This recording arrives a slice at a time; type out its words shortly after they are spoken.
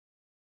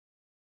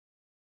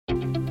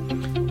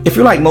If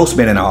you're like most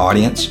men in our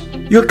audience,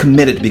 you're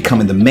committed to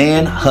becoming the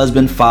man,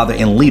 husband, father,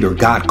 and leader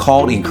God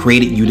called and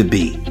created you to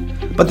be.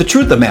 But the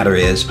truth of the matter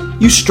is,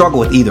 you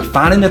struggle with either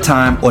finding the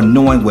time or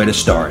knowing where to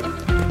start.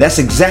 That's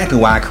exactly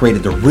why I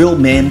created the Real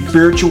Men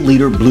Spiritual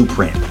Leader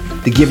Blueprint,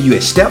 to give you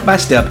a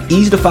step-by-step,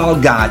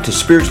 easy-to-follow guide to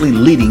spiritually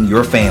leading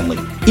your family,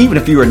 even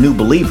if you're a new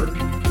believer.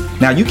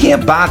 Now, you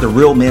can't buy the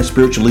Real Men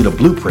Spiritual Leader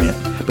Blueprint,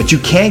 but you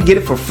can get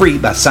it for free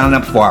by signing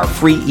up for our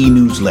free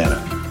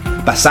e-newsletter.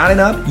 By signing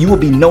up, you will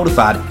be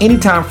notified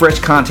anytime fresh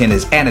content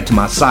is added to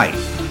my site,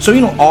 so you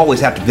don't always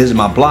have to visit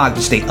my blog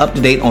to stay up to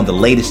date on the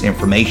latest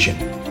information.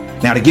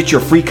 Now, to get your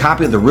free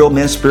copy of the Real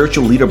Men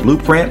Spiritual Leader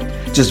Blueprint,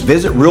 just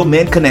visit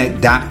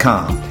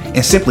realmenconnect.com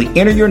and simply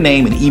enter your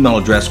name and email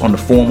address on the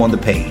form on the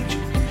page.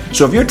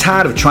 So if you're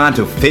tired of trying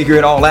to figure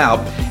it all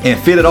out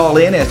and fit it all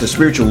in as the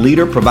spiritual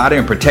leader, provider,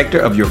 and protector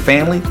of your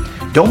family,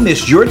 don't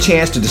miss your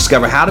chance to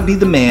discover how to be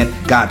the man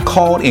God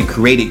called and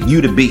created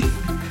you to be.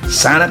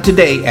 Sign up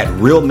today at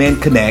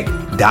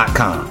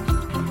realmenconnect.com.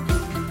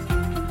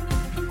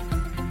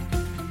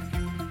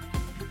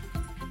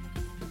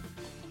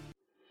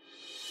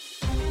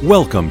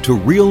 Welcome to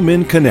Real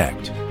Men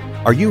Connect.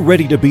 Are you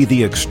ready to be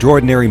the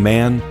extraordinary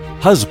man,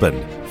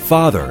 husband,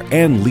 father,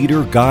 and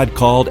leader God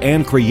called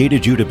and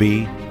created you to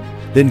be?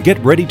 Then get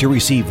ready to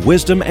receive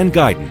wisdom and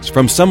guidance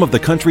from some of the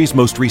country's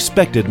most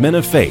respected men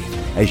of faith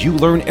as you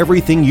learn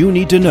everything you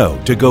need to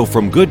know to go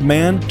from good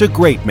man to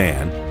great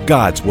man,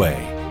 God's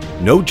way.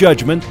 No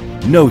judgment,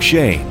 no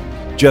shame.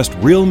 Just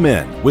real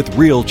men with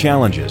real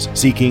challenges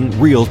seeking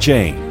real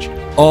change.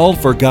 All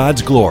for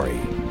God's glory.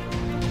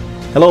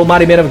 Hello,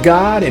 mighty men of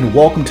God, and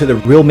welcome to the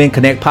Real Men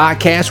Connect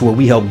podcast, where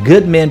we help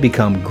good men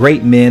become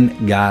great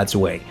men God's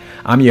way.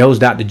 I'm your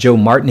host, Dr. Joe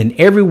Martin, and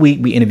every week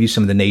we interview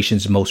some of the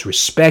nation's most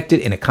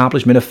respected and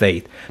accomplished men of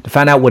faith to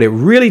find out what it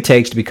really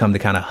takes to become the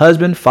kind of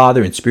husband,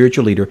 father, and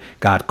spiritual leader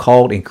God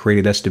called and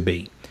created us to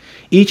be.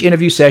 Each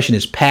interview session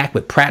is packed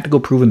with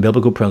practical, proven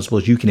biblical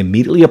principles you can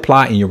immediately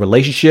apply in your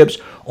relationships,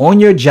 on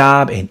your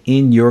job, and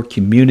in your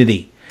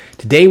community.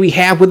 Today we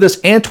have with us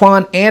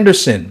Antione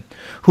Anderson,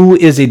 who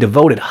is a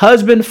devoted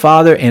husband,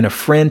 father, and a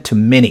friend to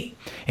many.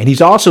 And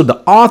he's also the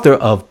author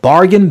of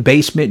Bargain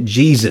Basement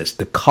Jesus,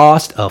 The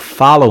Cost of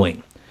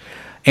Following.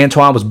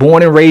 Antione was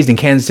born and raised in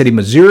Kansas City,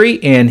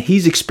 Missouri, and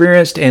he's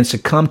experienced and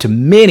succumbed to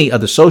many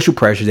of the social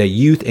pressures that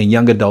youth and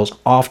young adults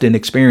often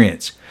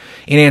experience.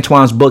 In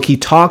Antoine's book, he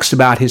talks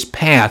about his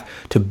path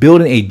to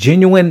building a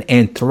genuine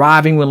and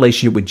thriving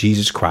relationship with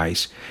Jesus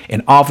Christ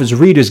and offers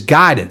readers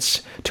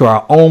guidance to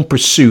our own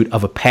pursuit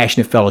of a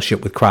passionate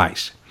fellowship with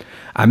Christ.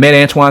 I met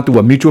Antione through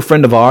a mutual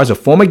friend of ours, a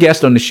former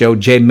guest on the show,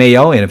 Jay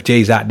Mayo. And if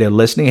Jay's out there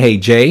listening, hey,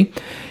 Jay.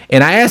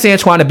 And I asked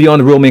Antione to be on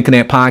the Real Men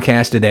Connect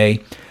podcast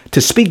today to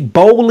speak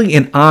boldly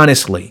and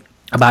honestly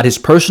about his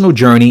personal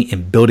journey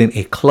in building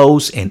a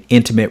close and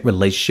intimate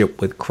relationship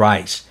with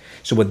Christ.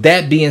 So with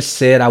that being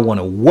said, I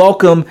want to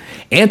welcome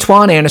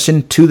Antione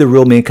Anderson to the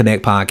Real Men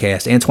Connect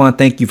podcast. Antione,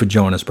 thank you for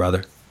joining us,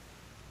 brother.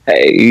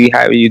 Hey,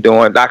 how are you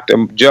doing,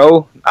 Dr.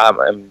 Joe?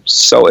 I'm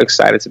so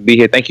excited to be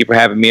here. Thank you for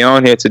having me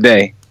on here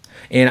today.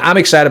 And I'm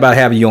excited about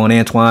having you on,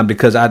 Antione,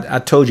 because I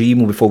told you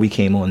even before we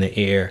came on the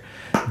air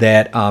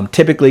that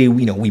typically,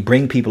 we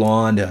bring people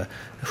on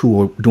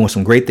who are doing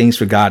some great things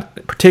for God,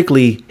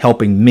 particularly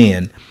helping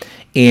men.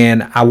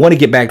 And I want to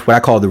get back to what I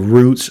call the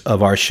roots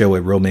of our show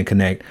at Real Men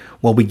Connect.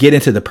 Well, we get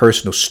into the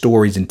personal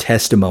stories and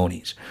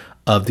testimonies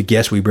of the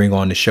guests we bring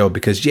on the show,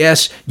 because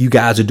yes, you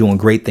guys are doing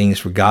great things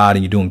for God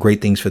and you're doing great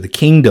things for the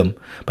kingdom.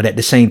 But at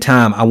the same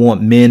time, I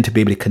want men to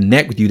be able to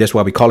connect with you. That's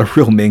why we call it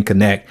Real Men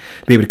Connect,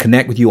 to be able to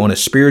connect with you on a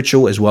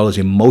spiritual as well as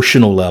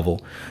emotional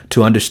level,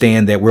 to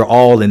understand that we're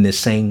all in this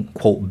same,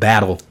 quote,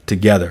 battle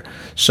together.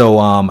 So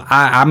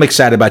I'm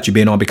excited about you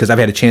being on, because I've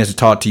had a chance to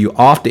talk to you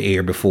off the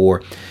air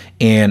before.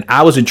 And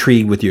I was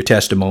intrigued with your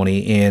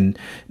testimony, and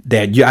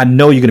that I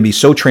know you're going to be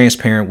so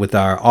transparent with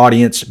our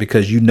audience,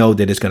 because you know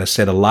that it's going to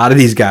set a lot of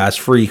these guys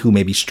free who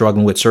may be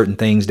struggling with certain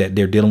things that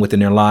they're dealing with in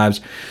their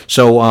lives.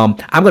 So I'm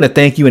going to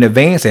thank you in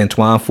advance,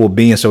 Antione, for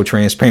being so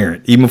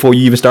transparent, even before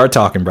you even start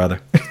talking, brother.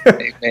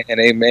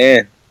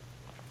 Amen.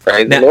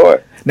 Praise the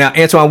Lord. Now,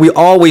 Antione, we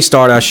always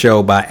start our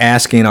show by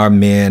asking our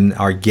men,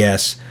 our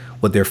guests,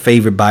 what their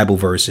favorite Bible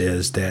verse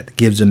is that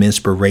gives them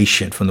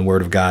inspiration from the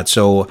Word of God.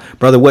 So,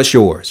 brother, what's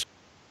yours?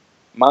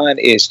 Mine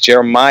is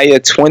Jeremiah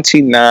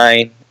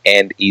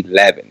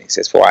 29:11. It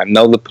says, "For I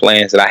know the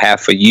plans that I have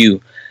for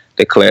you,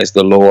 declares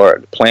the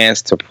Lord,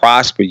 plans to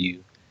prosper you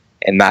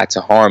and not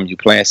to harm you,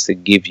 plans to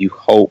give you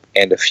hope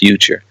and a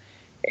future."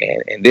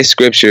 And in this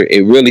scripture,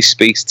 it really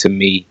speaks to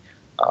me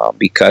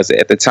because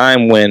at the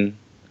time when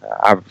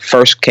I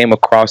first came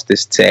across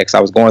this text,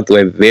 I was going through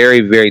a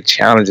very, very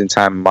challenging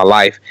time in my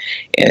life.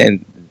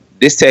 And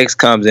this text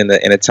comes in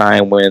a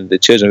time when the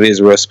children of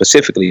Israel,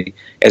 specifically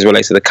as it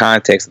relates to the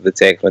context of the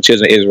text, when the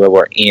children of Israel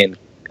were in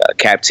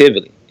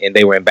captivity and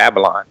they were in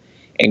Babylon.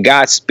 And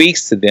God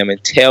speaks to them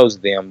and tells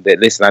them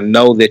that, listen, I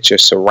know that your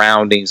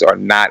surroundings are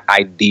not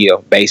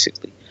ideal,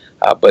 basically,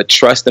 but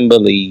trust and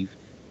believe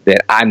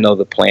that I know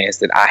the plans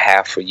that I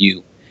have for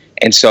you.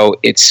 And so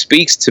it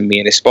speaks to me,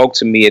 and it spoke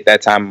to me at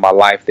that time in my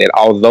life, that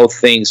although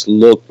things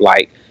looked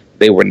like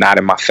they were not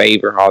in my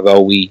favor,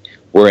 although we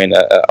were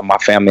my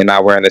family and I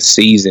were in a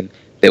season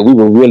that we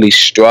were really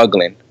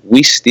struggling,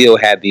 we still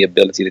had the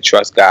ability to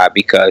trust God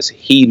because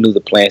he knew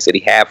the plans that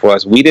he had for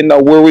us. We didn't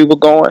know where we were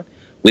going.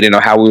 We didn't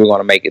know how we were going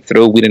to make it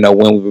through. We didn't know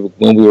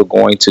when we were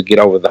going to get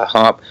over the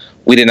hump.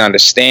 We didn't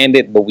understand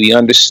it, but we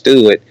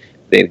understood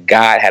that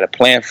God had a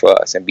plan for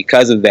us. And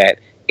because of that,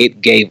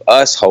 it gave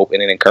us hope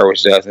and it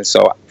encouraged us. And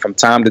so from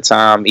time to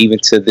time, even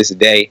to this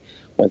day,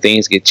 when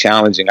things get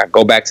challenging, I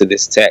go back to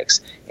this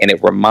text and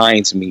it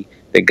reminds me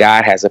that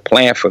God has a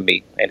plan for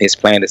me. And his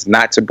plan is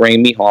not to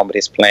bring me harm, but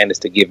his plan is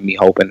to give me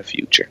hope in the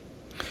future.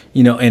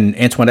 You know, and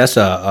Antoine, that's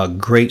a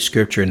great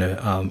scripture and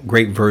a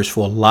great verse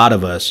for a lot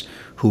of us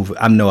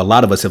I know a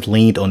lot of us have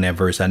leaned on that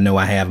verse. I know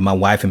I have, my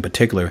wife in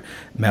particular.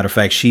 Matter of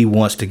fact, she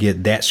wants to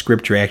get that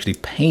scripture actually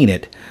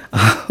painted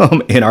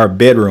in our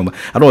bedroom.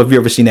 I don't know if you've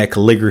ever seen that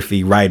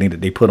calligraphy writing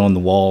that they put on the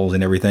walls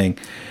and everything.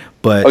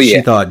 But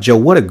she thought, Joe,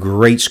 what a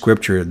great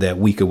scripture that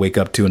we could wake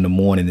up to in the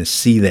morning and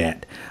see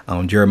that.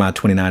 Jeremiah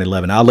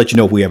 29:11. I'll let you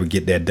know if we ever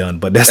get that done.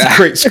 But that's a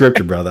great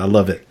scripture, brother. I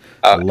love it.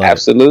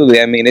 Absolutely.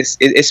 I mean,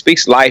 it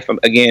speaks life.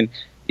 Again,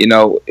 you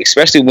know,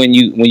 especially when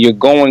you're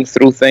going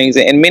through things,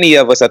 and many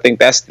of us, I think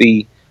that's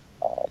the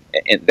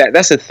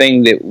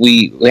thing that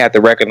we have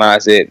to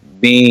recognize, that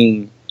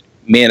being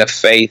men of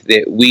faith,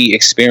 that we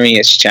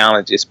experience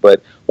challenges,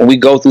 but when we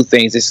go through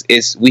things,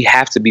 we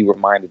have to be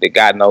reminded that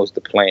God knows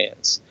the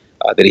plans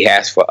that he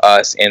has for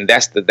us, and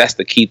that's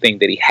the key thing,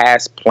 that he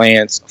has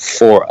plans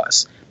for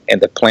us, and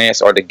the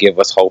plans are to give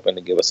us hope and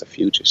to give us a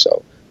future.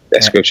 So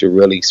that scripture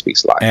really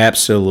speaks life.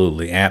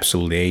 Absolutely.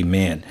 Absolutely.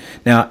 Amen.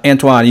 Now,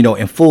 Antoine, you know,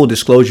 in full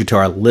disclosure to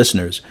our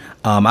listeners,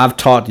 I've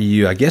talked to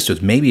you, I guess it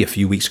was maybe a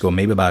few weeks ago,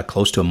 maybe about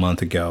close to a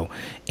month ago,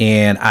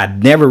 and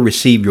I'd never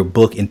received your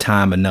book in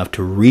time enough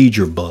to read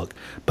your book,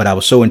 but I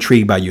was so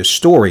intrigued by your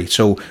story.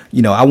 So,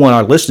 you know, I want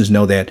our listeners to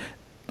know that,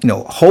 you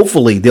know,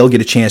 hopefully they'll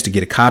get a chance to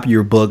get a copy of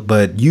your book,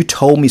 but you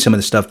told me some of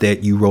the stuff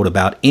that you wrote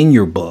about in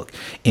your book,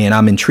 and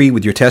I'm intrigued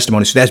with your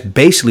testimony. So that's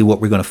basically what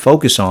we're going to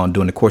focus on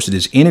during the course of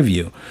this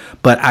interview.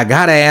 But I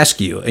got to ask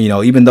you, you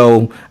know, even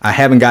though I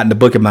haven't gotten the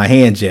book in my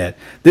hands yet,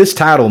 this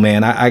title,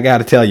 man, I got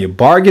to tell you,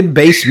 Bargain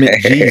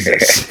Basement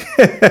Jesus.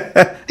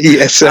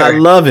 Yes, sir. I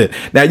love it.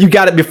 Now, you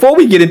got it. Before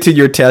we get into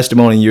your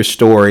testimony and your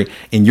story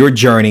and your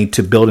journey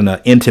to building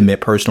an intimate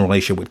personal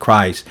relationship with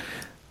Christ,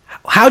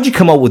 how'd you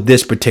come up with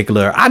this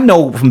particular? I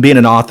know from being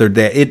an author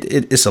that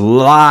it's a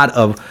lot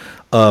of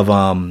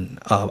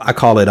I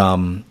call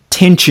it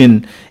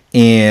tension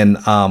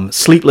and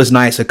sleepless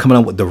nights of coming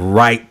up with the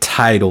right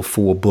title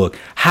for a book.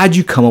 How'd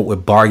you come up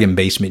with Bargain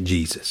Basement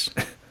Jesus?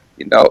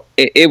 You know,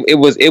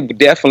 it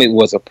definitely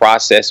was a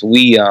process.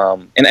 We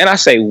and I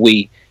say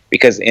we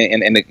because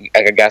and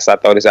I guess I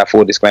throw this out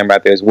for a disclaimer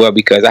out there as well,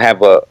 because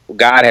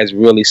God has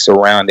really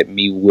surrounded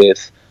me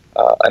with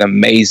an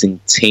amazing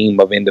team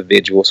of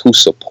individuals who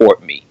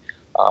support me.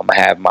 I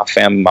have my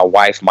family, my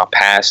wife, my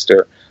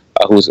pastor,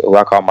 who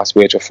I call my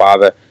spiritual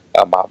father,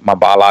 my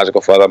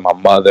biological father, my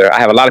mother. I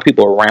have a lot of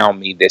people around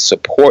me that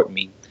support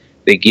me.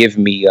 They give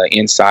me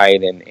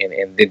insight and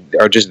they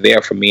are just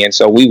there for me. And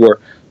so we were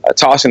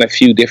tossing a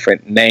few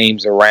different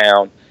names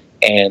around,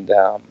 and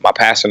my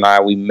pastor and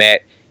I, we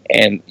met,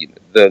 and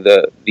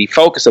the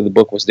focus of the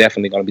book was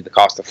definitely going to be the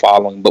cost of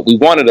following, but we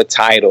wanted a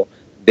title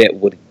that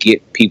would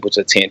get people's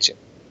attention.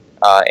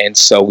 And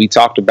so we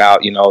talked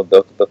about, you know,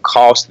 the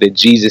cost that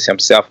Jesus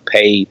himself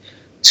paid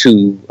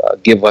to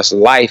give us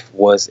life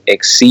was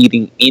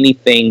exceeding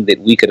anything that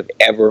we could have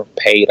ever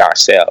paid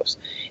ourselves.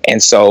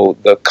 And so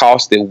the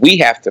cost that we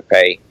have to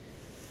pay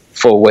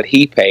for what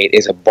he paid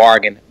is a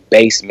bargain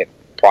basement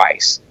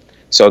price.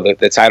 So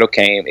the title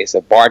is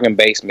a bargain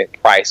basement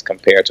price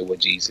compared to what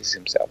Jesus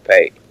himself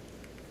paid.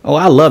 Oh,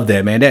 I love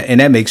that, man.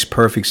 That makes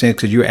perfect sense,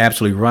 because you're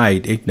absolutely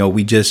right. You know,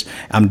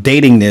 I'm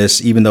dating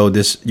this, even though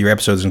your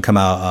episode doesn't come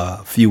out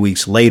a few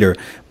weeks later,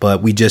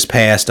 but we just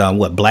passed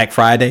Black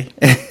Friday.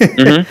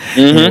 Mm-hmm.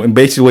 Mm-hmm. And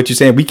basically what you're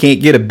saying, we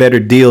can't get a better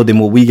deal than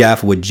what we got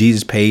for what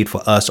Jesus paid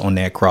for us on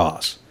that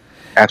cross.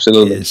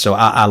 Absolutely. So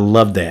I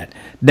love that.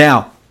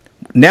 Now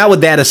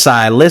with that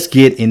aside, let's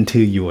get into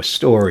your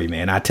story,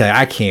 man. I tell you,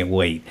 I can't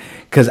wait,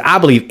 because I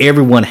believe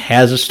everyone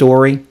has a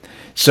story.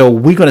 So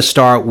we're going to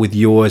start with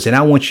yours, and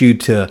I want you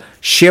to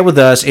share with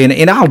us,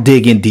 and I'll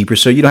dig in deeper,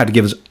 so you don't have to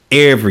give us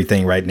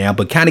everything right now,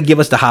 but kind of give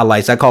us the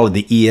highlights. I call it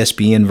the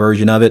ESPN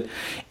version of it,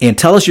 and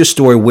tell us your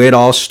story, where it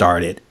all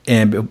started,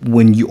 and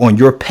when you on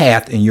your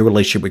path in your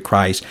relationship with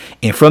Christ,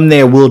 and from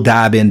there we'll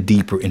dive in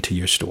deeper into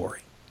your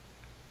story.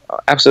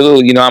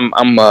 Absolutely. You know,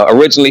 I'm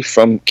originally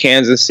from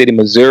Kansas City,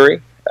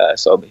 Missouri.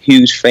 So I'm a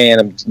huge fan.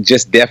 I'm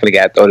just definitely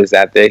got to throw this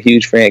out there.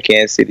 Huge fan of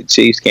Kansas City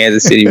Chiefs,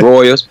 Kansas City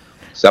Royals.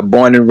 So I'm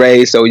born and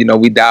raised. So, you know,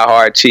 we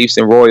diehard Chiefs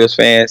and Royals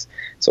fans.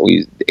 So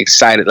we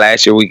excited.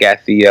 Last year we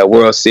got the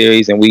World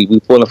Series, and we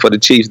pulling for the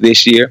Chiefs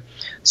this year.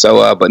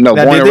 So, but no,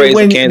 Now, born did and they raised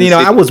win? in Kansas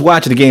City. I was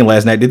watching the game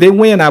last night. Did they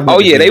win? Oh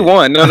yeah, they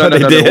won. No.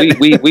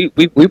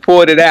 We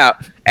pulled it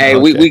out. Hey,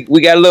 Okay.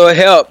 we got a little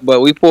help,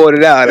 but we pulled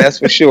it out. That's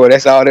for sure.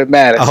 That's all that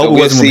matters. I hope so it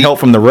wasn't some help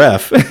from the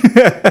ref.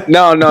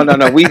 No.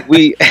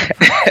 We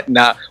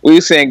nah. We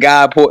were saying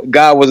God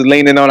was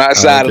leaning on our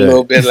side a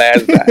little bit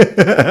last night.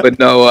 But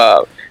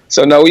no.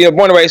 So no, we are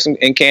born and raised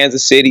in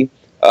Kansas City,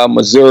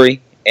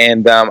 Missouri,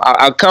 and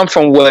I come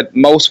from what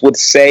most would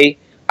say,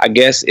 I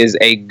guess, is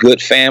a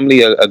good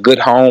family, a good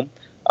home.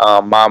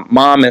 My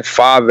mom and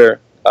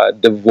father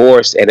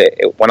divorced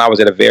when I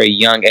was at a very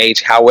young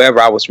age. However,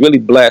 I was really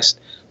blessed.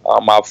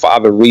 My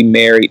father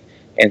remarried,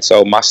 and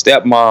so my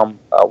stepmom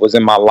was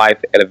in my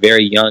life at a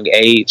very young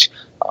age.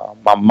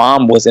 My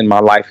mom was in my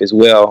life as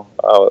well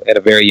at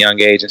a very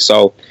young age, and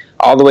so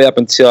all the way up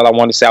until I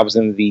want to say I was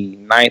in the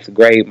 9th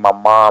grade, my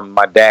mom,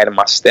 my dad, and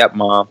my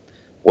stepmom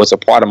was a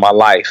part of my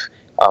life.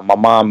 My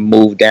mom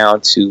moved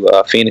down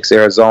to Phoenix,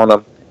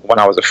 Arizona when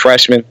I was a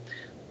freshman.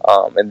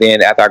 And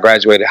then after I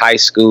graduated high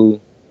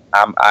school,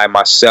 I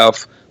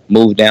myself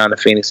moved down to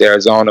Phoenix,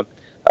 Arizona.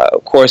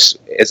 Of course,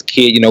 as a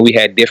kid, we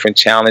had different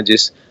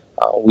challenges.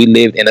 We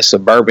lived in a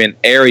suburban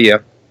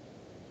area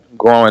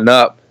growing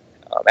up.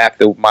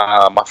 After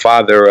my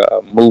father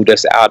moved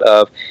us out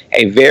of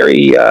a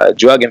very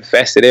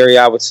drug-infested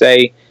area, I would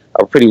say,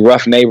 a pretty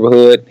rough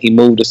neighborhood. He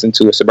moved us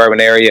into a suburban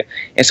area.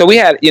 And so we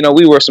had,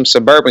 we were some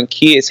suburban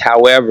kids.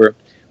 However,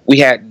 we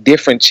had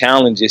different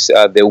challenges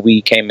that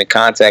we came in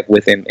contact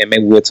with, and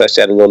maybe we'll touch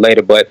that a little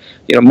later. But,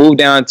 moved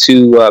down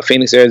to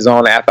Phoenix,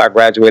 Arizona after I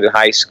graduated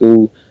high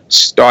school,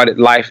 started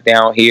life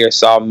down here,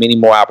 saw many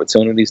more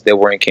opportunities that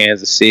were in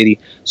Kansas City.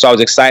 So I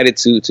was excited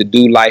to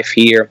do life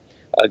here.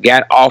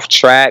 Got off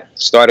track,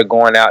 started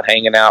going out,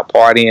 hanging out,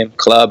 partying,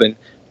 clubbing,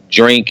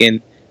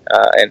 drinking,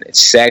 and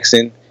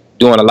sexing,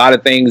 doing a lot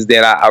of things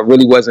that I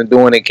really wasn't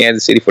doing in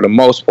Kansas City for the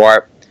most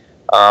part.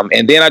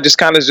 And then I just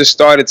kind of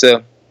started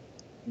to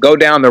go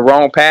down the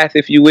wrong path,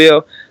 if you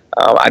will.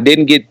 I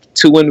didn't get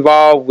too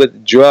involved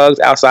with drugs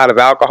outside of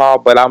alcohol,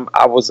 but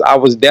I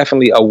was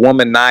definitely a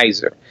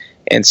womanizer.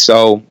 And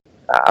so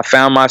I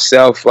found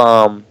myself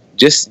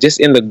just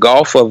in the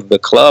gulf of the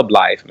club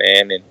life,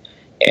 man,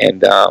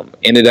 and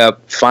ended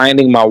up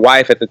finding my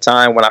wife at the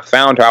time. When I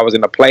found her, I was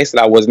in a place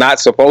that I was not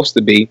supposed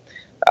to be.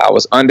 I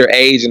was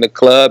underage in the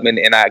club,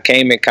 and I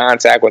came in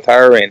contact with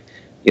her, and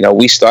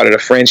we started a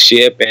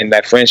friendship, and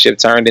that friendship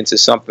turned into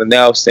something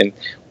else, and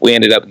we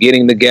ended up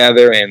getting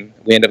together, and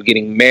we ended up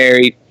getting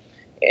married.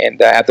 And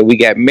after we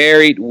got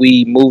married,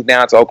 we moved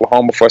down to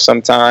Oklahoma for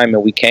some time,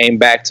 and we came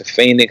back to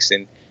Phoenix,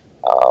 and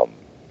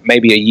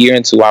maybe a year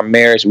into our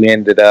marriage, we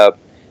ended up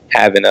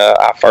having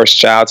our first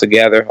child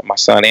together, my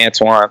son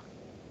Antoine.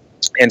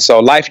 And so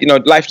life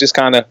just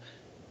kind of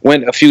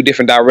went a few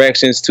different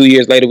directions. 2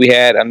 years later, we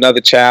had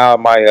another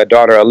child, my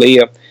daughter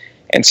Aaliyah.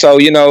 And so,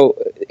 in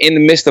the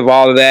midst of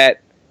all of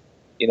that,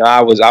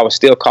 I was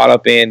still caught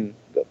up in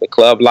the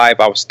club life.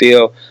 I was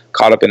still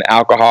caught up in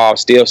alcohol. I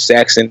was still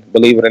sexing,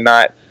 believe it or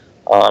not.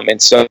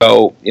 And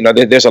so,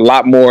 there's a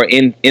lot more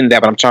in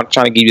that, but I'm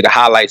trying to give you the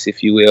highlights,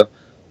 if you will.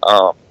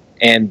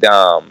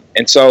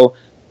 And so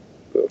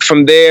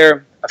from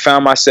there, I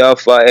found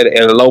myself at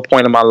a low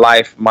point in my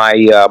life.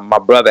 My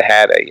brother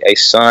had a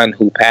son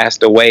who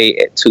passed away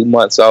at 2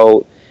 months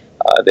old.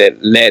 That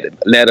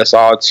led us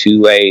all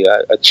to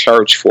a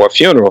church for a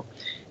funeral,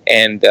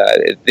 and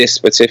this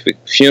specific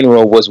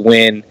funeral was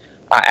when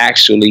I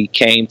actually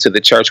came to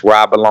the church where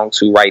I belong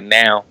to right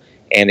now,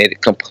 and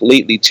it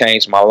completely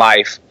changed my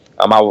life.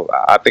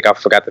 I think I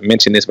forgot to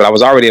mention this, but I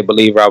was already a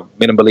believer. I've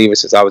been a believer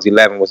since I was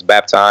 11. Was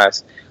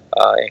baptized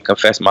and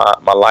confessed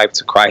my life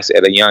to Christ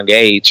at a young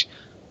age.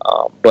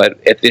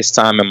 But at this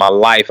time in my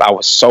life, I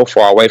was so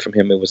far away from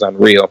Him, it was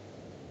unreal.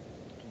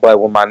 But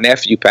when my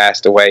nephew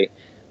passed away,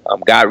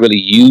 God really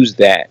used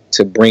that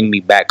to bring me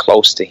back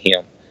close to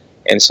Him.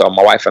 And so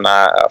my wife and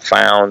I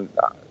found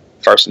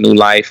First New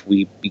Life.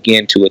 We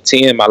began to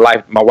attend. My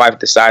wife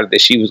decided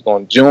that she was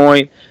going to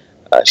join.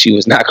 She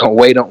was not going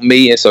to wait on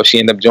me, and so she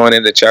ended up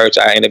joining the church.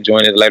 I ended up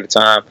joining at a later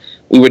time.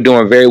 We were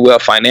doing very well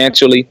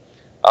financially.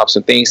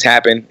 Some things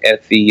happened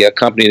at the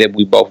company that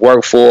we both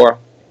worked for,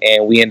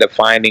 and we ended up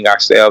finding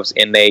ourselves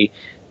in a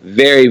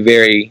very,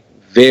 very,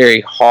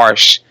 very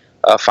harsh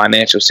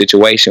financial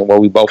situation where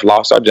we both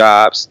lost our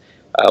jobs.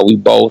 We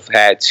both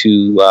had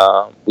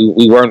to,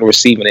 we weren't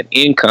receiving an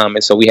income,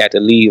 and so we had to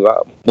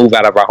move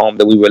out of our home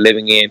that we were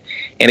living in.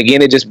 And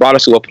again, it just brought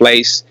us to a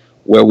place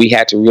where we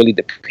had to really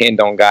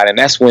depend on God. And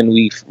that's when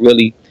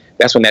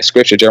that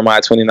scripture, Jeremiah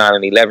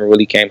 29:11,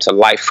 really came to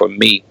life for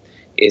me,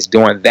 is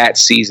during that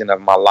season of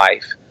my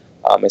life.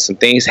 And some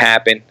things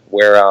happened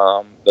where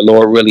the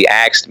Lord really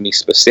asked me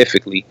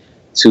specifically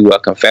to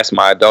confess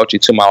my adultery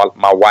to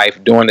my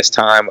wife during this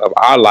time of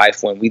our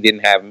life when we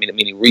didn't have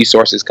many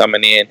resources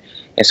coming in.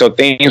 And so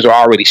things were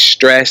already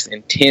stressed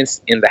and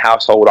tense in the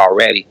household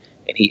already.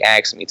 And He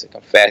asked me to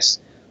confess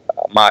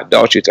my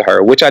adultery to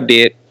her, which I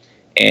did.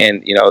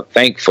 And,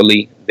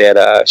 thankfully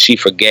that she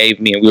forgave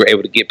me, and we were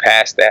able to get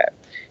past that.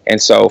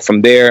 And so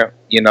from there,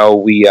 we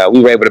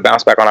were able to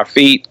bounce back on our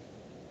feet.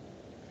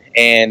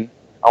 And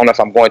I don't know if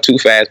I'm going too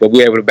fast, but we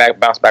were able to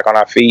bounce back on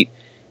our feet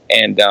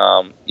and,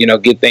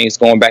 get things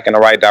going back in the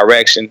right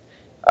direction.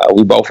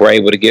 We both were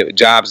able to get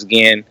jobs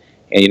again.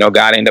 And,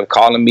 God ended up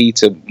calling me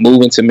to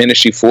move into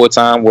ministry full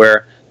time,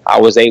 where I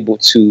was able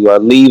to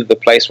leave the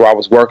place where I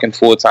was working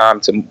full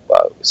time to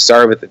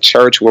serve at the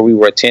church where we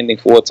were attending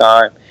full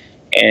time.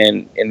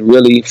 And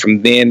really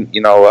from then,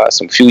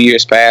 some few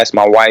years passed,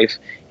 my wife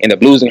ended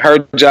up losing her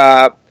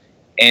job.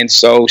 And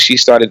so she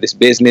started this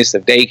business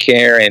of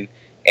daycare,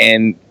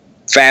 and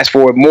fast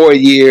forward more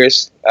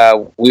years,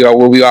 we are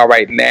where we are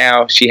right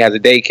now. She has a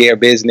daycare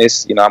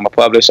business. I'm a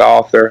published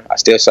author. I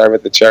still serve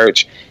at the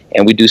church,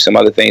 and we do some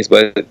other things.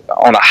 But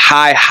on a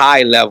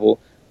high level,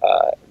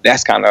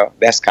 that's kind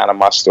of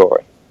my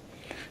story.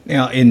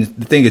 Now, and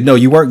the thing is, no,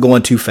 you weren't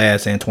going too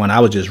fast, Antoine.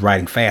 I was just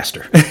writing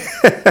faster.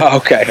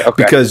 Okay.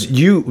 Because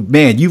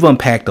you've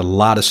unpacked a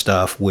lot of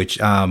stuff, which,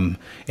 and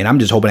I'm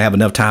just hoping to have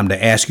enough time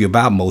to ask you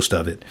about most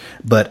of it.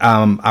 But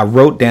I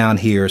wrote down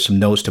here some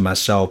notes to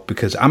myself,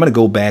 because I'm going to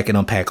go back and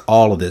unpack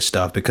all of this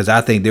stuff, because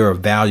I think there are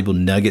valuable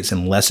nuggets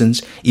and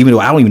lessons, even though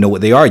I don't even know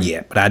what they are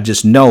yet. But I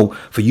just know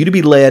for you to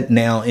be led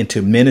now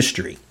into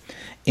ministry,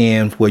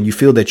 and where you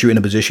feel that you're in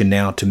a position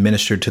now to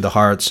minister to the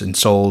hearts and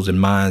souls and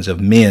minds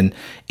of men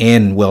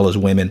and well as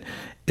women,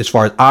 as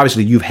far as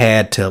obviously you've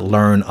had to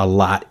learn a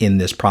lot in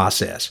this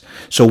process.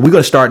 So we're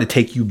going to start to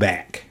take you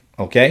back.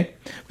 Okay.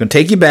 We're going to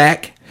take you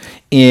back,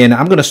 and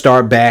I'm going to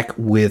start back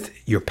with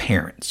your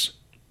parents,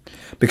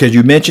 because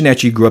you mentioned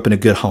that you grew up in a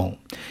good home.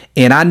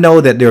 And I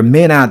know that there are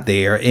men out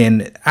there,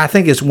 and I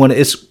think it's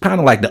kind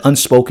of like the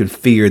unspoken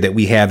fear that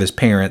we have as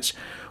parents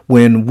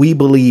when we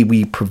believe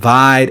we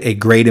provide a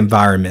great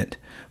environment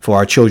for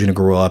our children to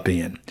grow up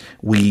in.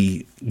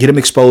 We get them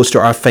exposed to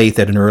our faith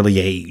at an early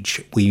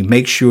age. We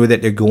make sure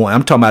that they're going.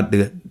 I'm talking about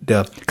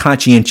the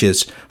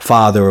conscientious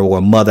father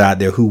or mother out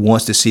there who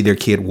wants to see their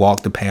kid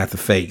walk the path of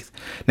faith.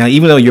 Now,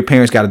 even though your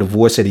parents got a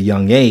divorce at a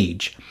young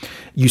age,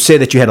 you said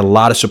that you had a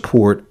lot of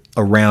support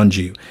around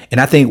you. And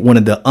I think one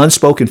of the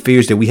unspoken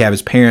fears that we have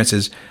as parents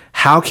is,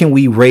 how can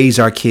we raise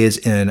our kids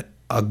in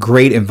a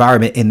great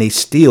environment and they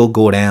still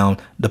go down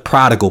the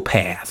prodigal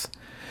path?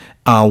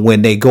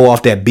 When they go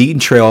off that beaten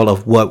trail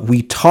of what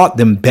we taught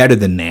them better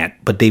than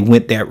that, but they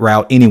went that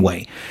route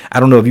anyway.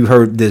 I don't know if you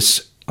heard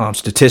this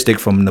statistic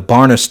from the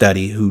Barna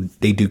study, who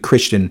they do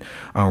Christian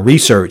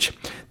research,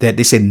 that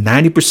they said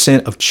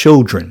 90% of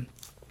children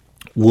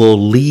will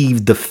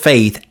leave the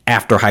faith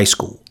after high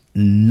school.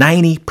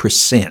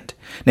 90%.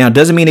 Now, it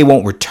doesn't mean they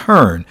won't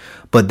return,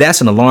 but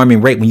that's an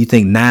alarming rate when you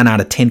think 9 out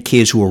of 10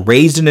 kids who were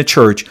raised in the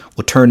church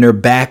will turn their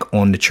back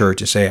on the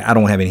church and say, I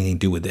don't have anything to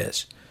do with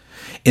this.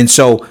 And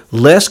so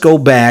let's go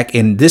back,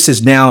 and this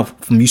is now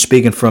from you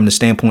speaking from the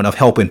standpoint of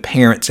helping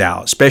parents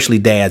out, especially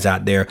dads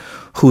out there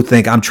who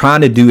think, I'm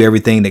trying to do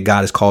everything that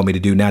God has called me to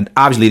do. Now,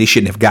 obviously, they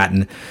shouldn't have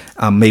gotten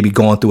maybe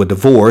gone through a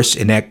divorce,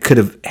 and that could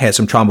have had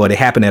some trauma, but it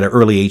happened at an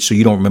early age, so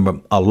you don't remember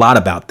a lot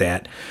about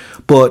that.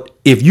 But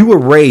if you were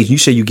raised, you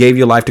say you gave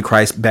your life to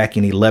Christ back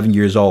in 11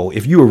 years old.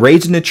 If you were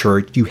raised in the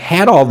church, you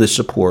had all this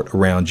support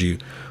around you.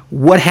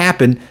 What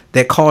happened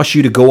that caused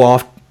you to go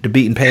off the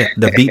beaten path,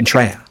 the beaten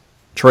trail?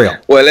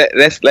 Well,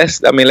 let's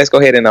go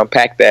ahead and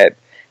unpack that.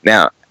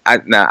 Now,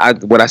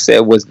 what I said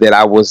was that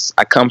I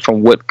come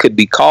from what could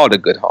be called a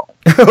good home.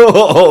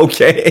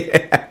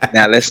 Okay.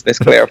 Now let's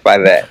clarify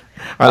that.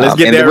 All right, let's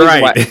get that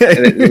right.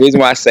 The reason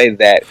why I say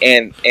that,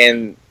 and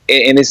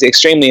it's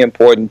extremely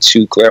important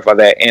to clarify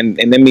that. And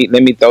let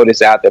me throw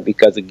this out there,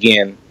 because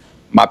again,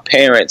 my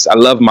parents, I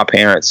love my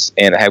parents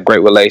and I have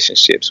great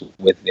relationships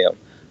with them.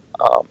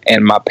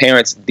 And my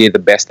parents did the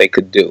best they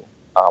could do.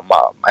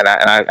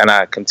 And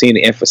I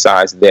continue to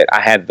emphasize that I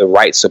had the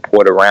right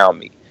support around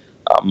me.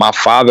 My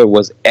father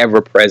was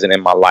ever present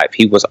in my life.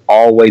 He was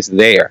always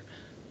there.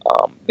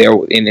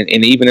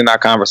 And even in our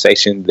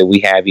conversation that we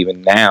have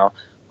even now,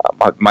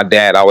 my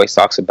dad always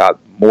talks about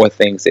more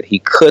things that he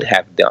could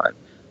have done.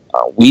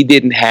 We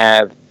didn't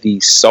have the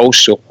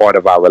social part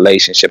of our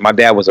relationship. My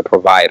dad was a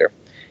provider,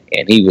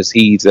 and he was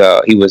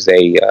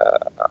an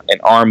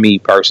army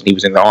person. He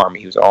was in the army.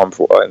 He was armed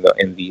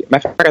in the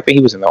matter of fact, I think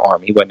he was in the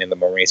army. He wasn't in the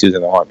Marines. He was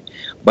in the army,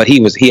 but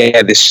he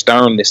had this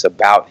sternness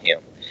about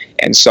him,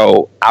 and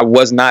so I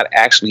was not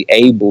actually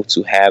able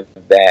to have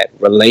that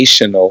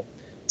relational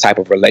type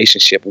of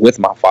relationship with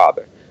my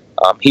father.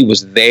 He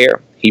was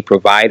there. He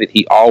provided.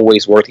 He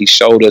always worked. He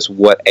showed us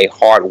what a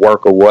hard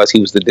worker was. He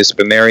was the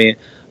disciplinarian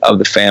of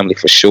the family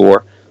for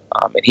sure,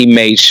 and he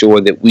made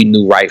sure that we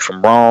knew right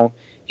from wrong.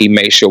 He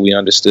made sure we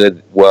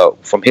understood, well,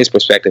 from his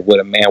perspective,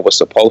 what a man was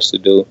supposed to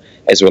do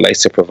as it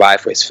relates to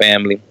provide for his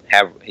family,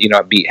 have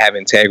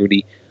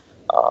integrity,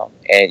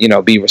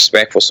 and be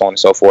respectful, so on and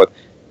so forth.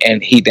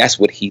 And that's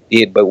what he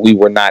did. But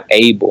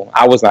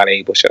I was not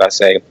able, should I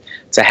say,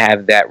 to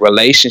have that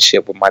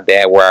relationship with my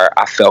dad where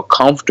I felt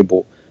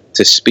comfortable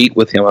to speak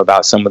with him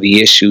about some of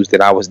the issues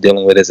that I was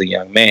dealing with as a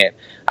young man.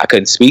 I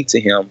couldn't speak to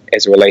him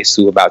as it relates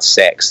to about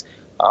sex,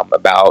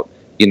 about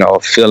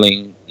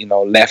feeling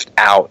left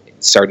out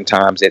certain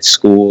times at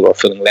school or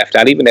feeling left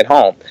out, even at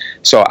home.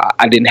 So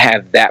I didn't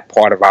have that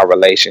part of our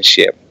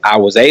relationship. I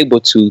was able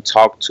to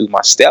talk to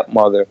my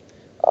stepmother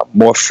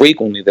more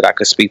frequently than I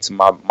could speak to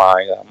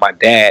my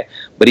dad.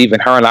 But even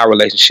her and our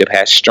relationship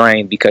had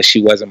strained because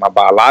she wasn't my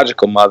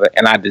biological mother,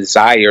 and I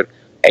desired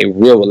a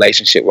real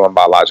relationship with my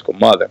biological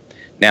mother.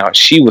 Now,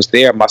 she was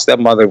there. My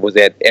stepmother was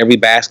at every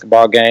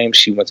basketball game.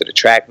 She went to the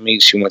track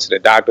meets. She went to the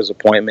doctor's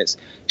appointments.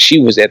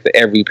 She was at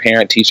every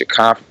parent-teacher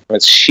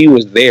conference. She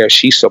was there.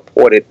 She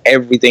supported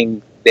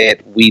everything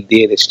that we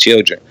did as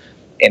children.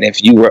 And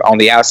if you were on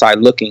the outside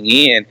looking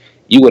in,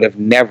 you would have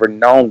never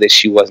known that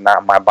she was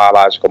not my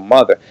biological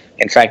mother.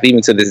 In fact,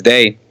 even to this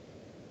day,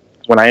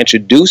 when I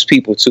introduce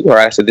people to her,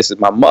 I said, this is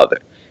my mother,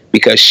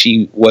 because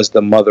she was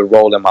the mother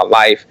role in my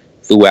life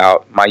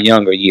throughout my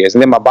younger years.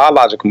 And then my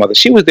biological mother,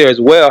 she was there as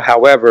well.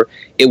 However,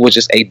 it was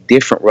just a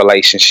different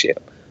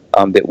relationship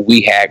that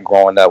we had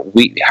growing up.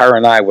 Her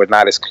and I were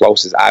not as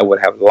close as I would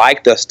have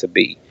liked us to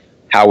be.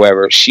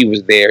 However, she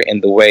was there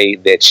in the way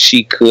that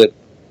she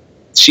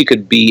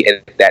could be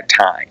at that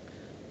time.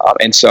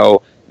 And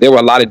so there were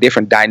a lot of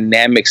different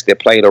dynamics that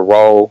played a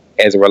role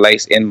as it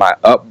relates in my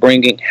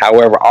upbringing.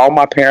 However, all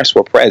my parents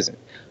were present.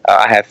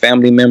 I had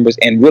family members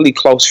and really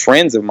close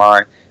friends of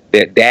mine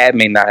that dad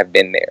may not have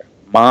been there,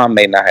 mom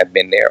may not have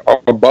been there,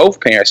 or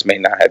both parents may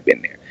not have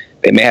been there.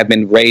 They may have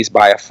been raised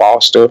by a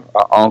foster,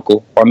 an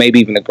uncle, or maybe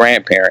even a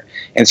grandparent.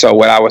 And so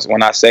when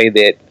I say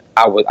that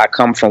I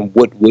come from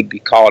what would be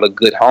called a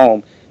good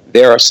home,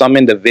 there are some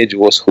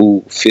individuals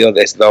who feel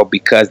as though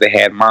because they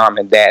had mom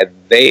and dad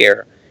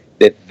there,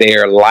 that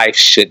their life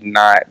shouldn't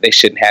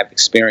have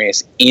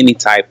experienced any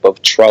type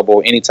of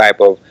trouble, any type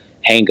of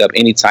hang up,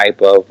 any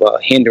type of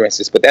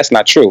hindrances. But that's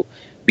not true,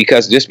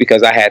 because just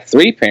because I had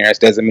three parents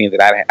doesn't mean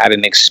that I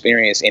didn't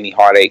experience any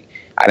heartache,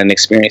 I didn't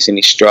experience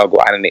any struggle,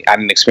 I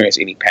didn't experience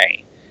any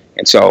pain.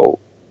 And so,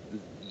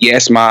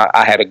 yes,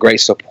 I had a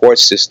great support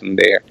system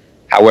there.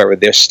 However,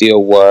 there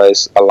still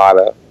was a lot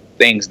of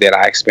things that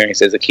I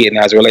experienced as a kid. And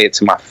as related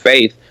to my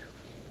faith,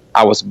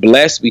 I was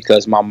blessed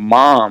because my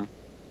mom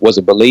was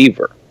a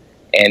believer.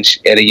 And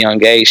at a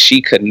young age,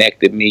 she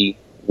connected me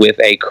with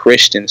a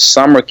Christian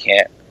summer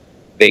camp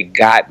that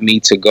got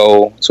me to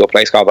go to a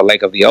place called the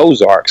Lake of the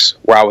Ozarks,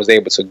 where I was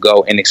able to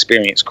go and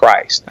experience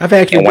Christ. I've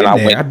actually been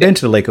there. I've been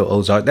to the Lake of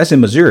Ozarks. That's in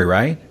Missouri,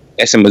 right?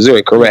 That's in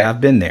Missouri, correct. Yeah, I've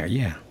been there,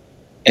 yeah.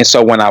 And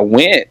so when I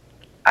went,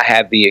 I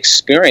had the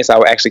experience. I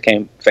actually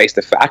came face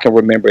to face. I can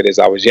remember it as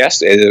it was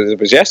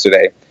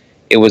yesterday.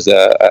 It was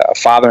a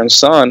father and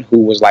son who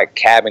was like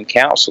cabin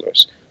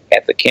counselors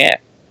at the camp.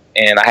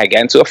 And I had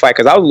gotten into a fight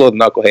because I was a little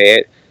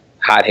knucklehead,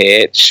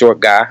 hothead, short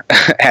guy.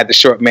 Had the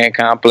short man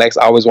complex.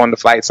 I always wanted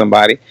to fight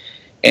somebody.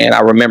 And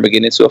I remember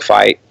getting into a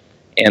fight.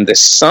 And the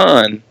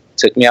son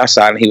took me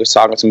outside and he was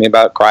talking to me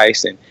about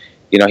Christ. And,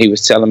 he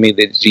was telling me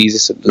that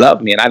Jesus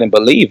loved me. And I didn't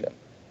believe him.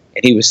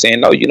 And he was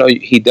saying, no,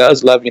 he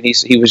does love you. And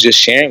he was just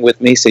sharing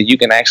with me. He said, you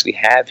can actually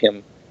have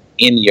him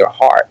in your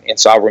heart. And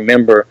so I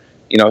remember,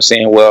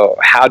 saying, well,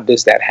 how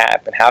does that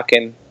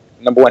happen?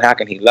 Number one, how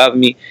can he love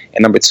me?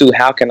 And number two,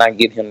 how can I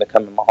get him to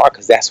come in my heart?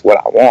 Because that's what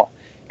I want.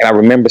 And I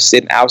remember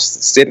sitting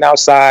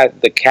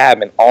outside the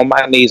cabin on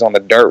my knees on the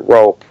dirt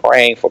road,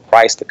 praying for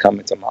Christ to come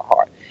into my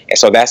heart. And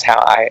so that's how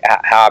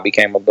I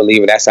became a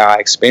believer. That's how I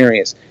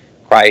experienced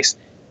Christ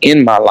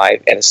in my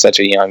life at such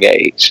a young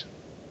age.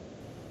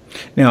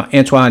 Now,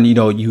 Antoine,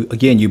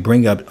 you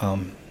bring up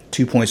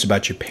 2 points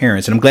about your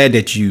parents, and I'm glad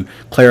that you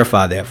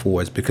clarify that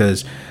for us,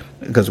 because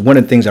one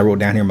of the things I wrote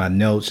down here in my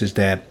notes is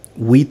that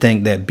we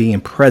think that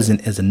being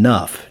present is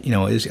enough.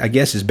 I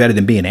guess it's better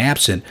than being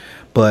absent,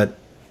 but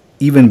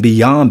even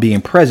beyond being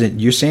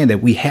present, you're saying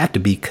that we have to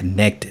be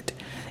connected,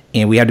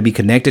 and we have to be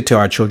connected to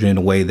our children in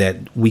a way that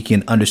we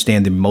can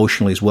understand them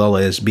emotionally as well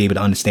as be able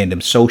to understand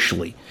them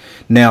socially.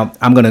 Now,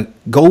 I'm going to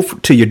go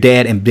to your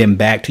dad and then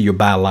back to your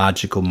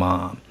biological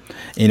mom.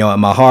 And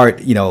my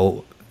heart,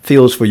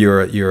 feels for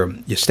your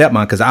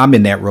stepmom, because I'm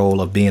in that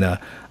role of being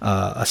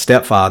a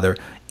stepfather.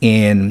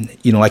 And,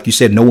 like you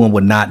said, no one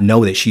would not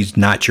know that she's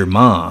not your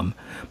mom.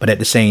 But at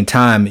the same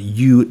time,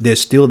 there's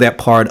still that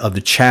part of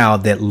the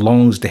child that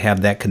longs to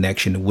have that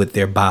connection with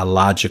their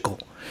biological.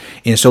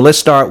 And so let's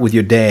start with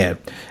your dad.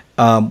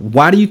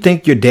 Why do you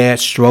think your dad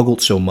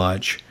struggled so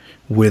much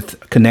with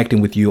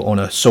connecting with you on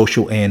a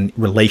social and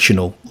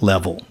relational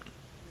level?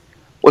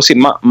 Well, see,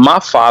 my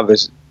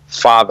father's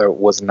father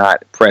was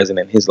not present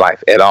in his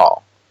life at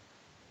all.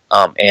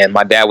 And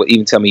my dad would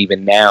even tell me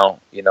even now,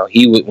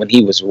 when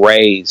he was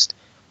raised,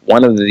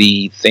 one of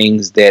the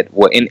things that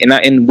were,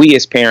 and we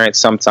as parents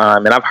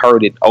sometime, and I've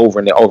heard it over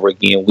and over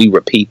again, we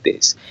repeat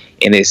this,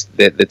 and it's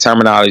the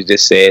terminology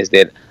just says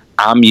that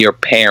I'm your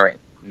parent,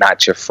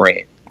 not your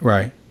friend.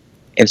 Right.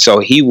 And so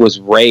he was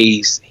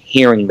raised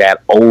hearing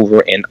that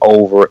over and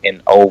over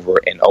and over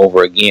and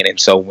over again. And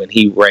so when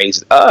he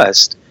raised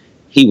us,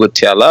 he would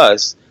tell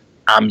us,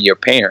 I'm your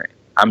parent,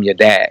 I'm your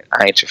dad,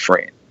 I ain't your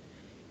friend.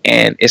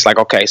 And it's like,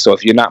 okay, so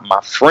if you're not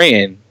my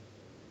friend,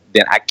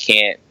 then I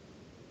can't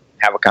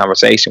have a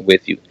conversation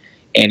with you.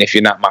 And if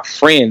you're not my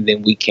friend,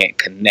 then we can't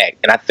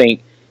connect. And I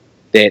think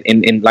that,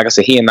 and like I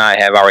said, he and I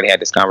have already had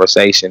this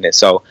conversation, and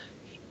so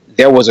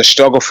there was a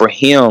struggle for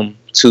him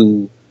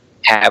to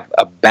have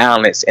a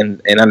balance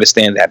and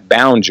understand that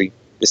boundary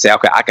to say,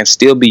 okay, I can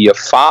still be your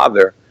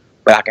father,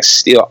 but I can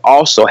still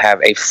also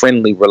have a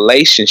friendly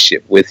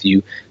relationship with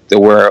you to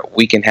where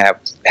we can have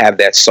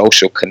that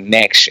social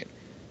connection.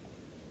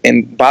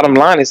 And bottom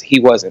line is, he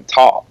wasn't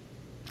taught.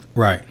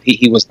 Right.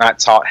 He was not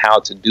taught how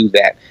to do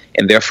that,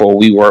 and therefore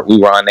we were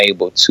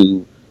unable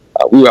to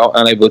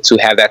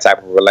have that type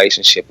of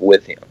relationship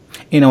with him.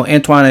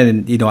 Antoine,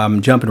 and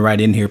I'm jumping right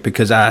in here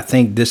because I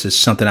think this is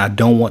something I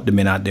don't want the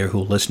men out there who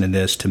are listening to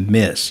this to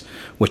miss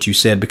what you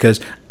said, because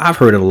I've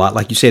heard it a lot.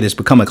 Like you said, it's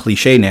become a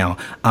cliche now.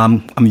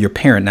 I'm your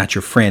parent, not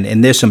your friend.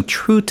 And there's some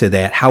truth to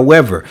that.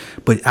 However,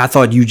 but I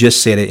thought you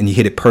just said it and you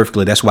hit it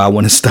perfectly. That's why I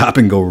want to stop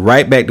and go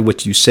right back to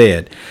what you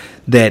said,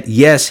 that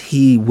yes,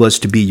 he was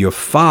to be your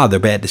father,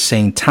 but at the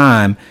same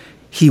time,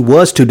 he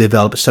was to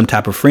develop some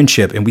type of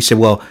friendship. And we said,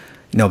 well,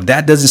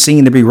 that doesn't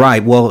seem to be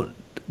right. Well,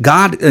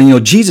 God,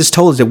 Jesus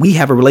told us that we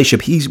have a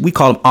relationship. We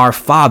call him our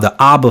Father,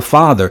 Abba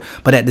Father.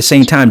 But at the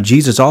same time,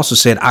 Jesus also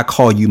said, I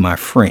call you my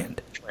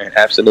friend.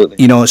 Absolutely.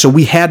 So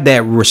we had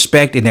that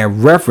respect and that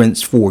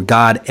reverence for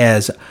God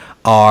as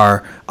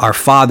our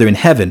Father in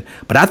heaven.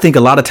 But I think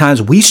a lot of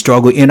times we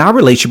struggle in our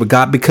relationship with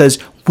God because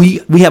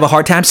we have a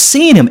hard time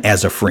seeing him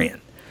as a friend.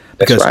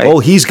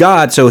 Because he's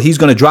God, so he's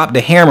going to drop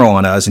the hammer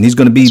on us, and he's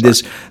going to be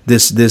this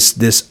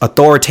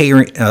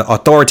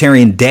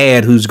authoritarian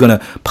dad who's going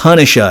to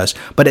punish us.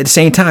 But at the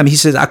same time, he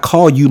says, "I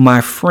call you my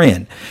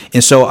friend,"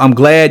 and so I'm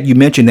glad you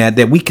mentioned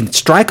that we can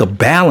strike a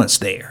balance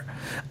there.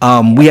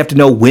 We have to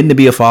know when to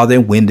be a father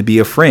and when to be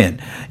a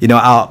friend.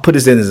 I'll put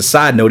this in as a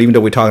side note, even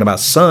though we're talking about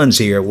sons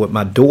here. With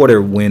my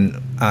daughter,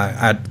 when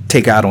I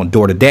take her out on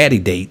daughter-daddy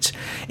dates,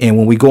 and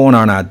when we go on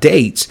our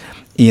dates.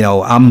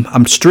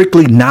 I'm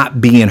strictly not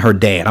being her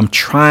dad. I'm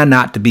trying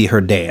not to be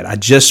her dad. I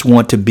just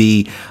want to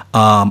be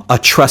a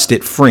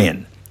trusted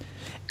friend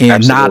and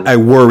Absolutely. Not a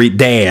worried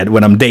dad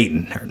when I'm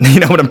dating her.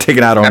 When I'm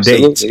taking out on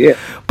Absolutely, dates. Yeah.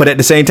 But at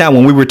the same time,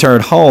 when we return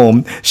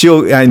home,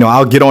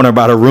 I'll get on her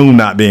about her room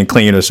not being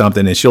clean or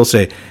something, and she'll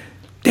say,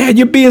 "Dad,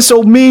 you're being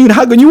so mean.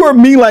 How come you weren't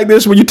mean like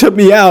this when you took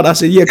me out?" I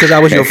said, "Yeah, because I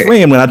was your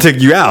friend when I took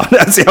you out."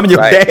 I said, "I'm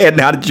your dad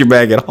now that you're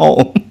back at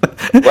home."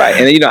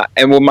 Right,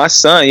 and with my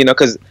son,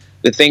 because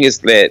the thing is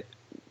that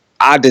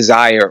I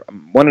desire,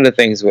 one of the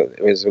things with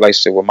his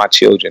relationship with my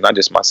children, not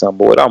just my son,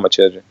 but with all my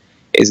children,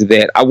 is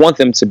that I want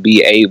them to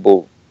be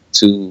able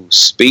to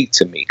speak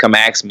to me, come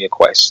ask me a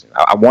question.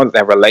 I want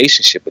that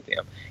relationship with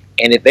them.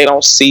 And if they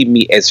don't see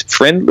me as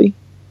friendly,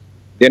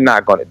 they're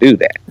not going to do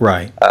that.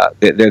 Right.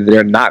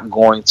 They're not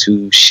going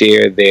to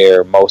share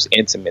their most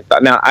intimate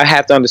thought. Now, I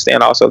have to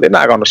understand also, they're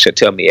not going to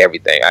tell me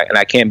everything. And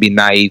I can't be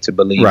naive to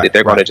believe that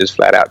they're going to just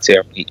flat out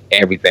tell me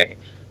everything.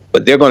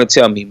 But they're going to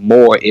tell me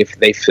more if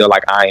they feel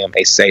like I am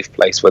a safe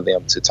place for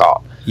them to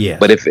talk. Yeah.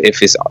 But if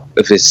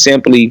it's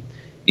simply,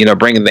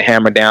 bringing the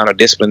hammer down or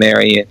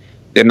disciplinarian,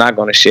 they're not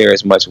going to share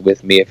as much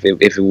with me if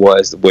it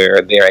was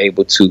where they're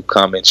able to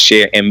come and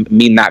share and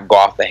me not go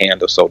off the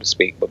handle, so to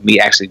speak, but me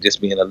actually just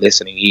being a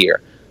listening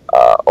ear,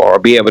 or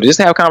be able to just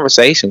have a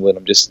conversation with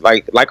them, just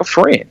like a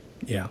friend.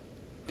 Yeah.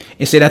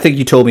 Instead, I think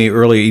you told me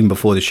earlier, even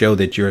before the show,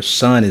 that your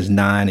son is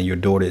 9 and your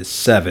daughter is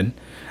 7.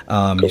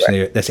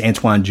 That's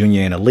Antoine Jr.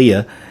 and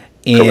Aaliyah.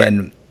 And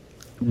Correct.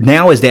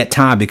 Now is that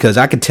time, because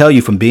I can tell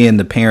you from being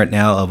the parent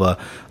now of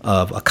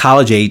a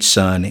college age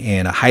son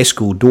and a high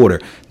school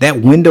daughter,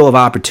 that window of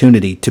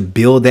opportunity to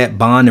build that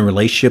bond and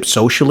relationship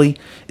socially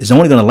is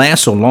only going to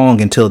last so long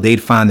until they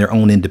find their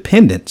own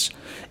independence.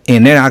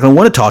 And they're not going to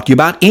want to talk to you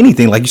about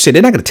anything. Like you said,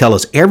 they're not going to tell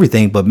us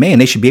everything, but man,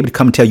 they should be able to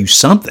come and tell you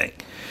something.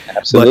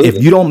 Absolutely. But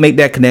if you don't make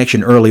that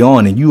connection early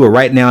on, and you are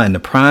right now in the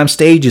prime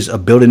stages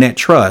of building that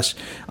trust,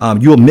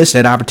 you will miss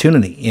that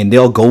opportunity, and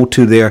they'll go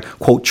to their,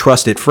 quote,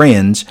 trusted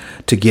friends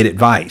to get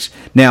advice.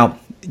 Now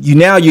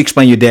you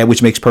explain your dad,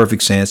 which makes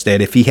perfect sense,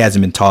 that if he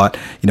hasn't been taught,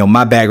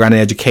 my background in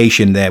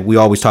education, that we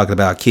always talk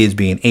about kids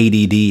being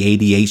ADD,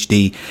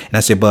 ADHD. And I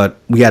said, but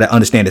we got to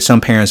understand that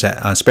some parents,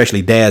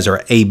 especially dads,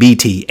 are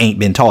ABT, ain't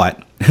been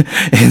taught.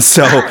 And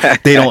so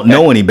they don't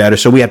know any better.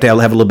 So we have to have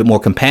a little bit more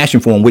compassion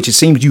for him, which it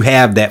seems you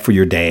have that for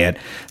your dad,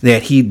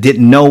 that he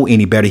didn't know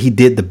any better. He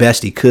did the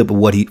best he could,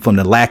 but from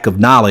the lack of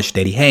knowledge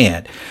that he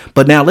had.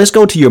 But now let's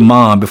go to your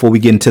mom before we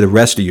get into the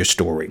rest of your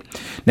story.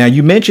 Now,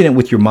 you mentioned it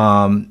with your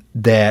mom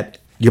that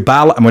I'm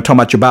going to talk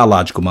about your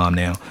biological mom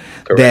now,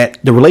 Correct.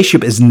 That the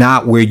relationship is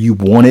not where you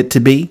want it to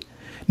be.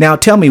 Now,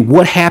 tell me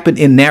what happened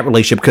in that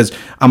relationship, because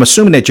I'm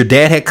assuming that your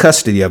dad had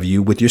custody of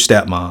you with your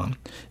stepmom.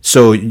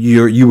 So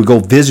you would go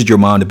visit your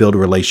mom to build a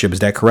relationship. Is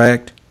that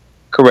correct?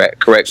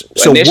 Correct.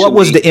 So what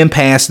was the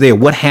impasse there?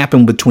 What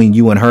happened between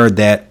you and her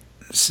that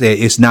said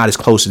it's not as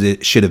close as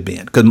it should have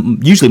been? Because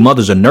usually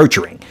mothers are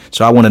nurturing.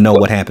 So I want to know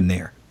what happened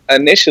there.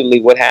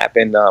 Initially, what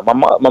happened, my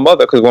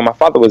mother, because when my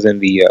father was in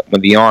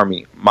the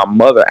Army, my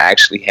mother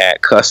actually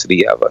had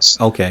custody of us.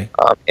 Okay.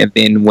 And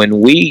then when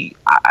I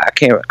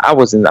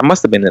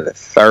must have been in the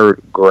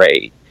 3rd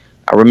grade.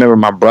 I remember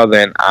my brother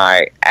and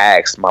I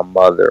asked my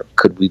mother,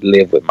 could we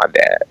live with my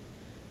dad?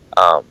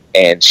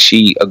 And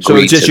she agreed. So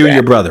it's just to you that. and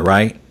your brother,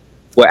 right?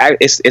 Well,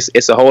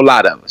 it's a whole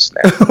lot of us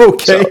now.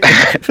 Okay.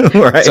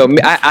 Right. So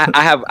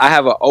I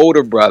have an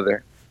older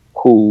brother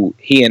who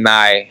he and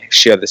I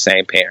share the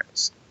same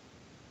parents,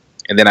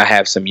 and then I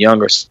have some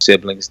younger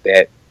siblings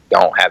that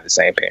don't have the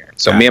same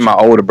parents. So me and my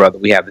older brother,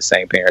 we have the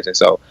same parents, and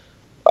so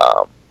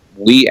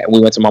we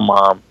went to my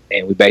mom,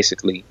 and we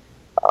basically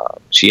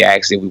she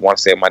asked if we want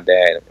to stay with my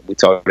dad, and we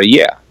told her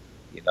yeah,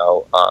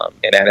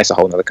 and that's a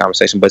whole nother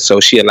conversation. But so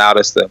she allowed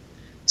us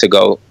to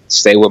go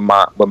stay with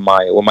my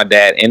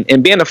dad,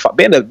 and being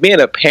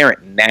a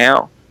parent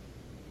now,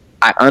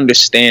 I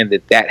understand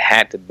that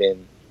had to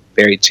been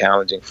very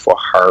challenging for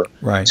her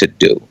to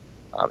do.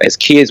 As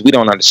kids, we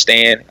don't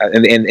understand,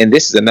 and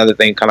this is another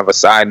thing, kind of a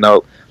side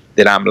note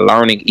that I'm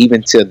learning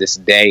even to this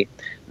day.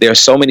 There are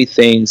so many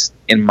things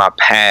in my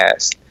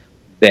past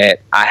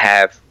that I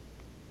have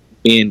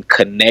been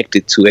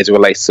connected to as it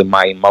relates to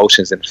my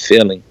emotions and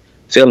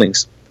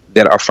feelings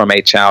that are from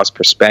a child's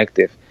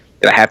perspective,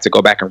 that I have to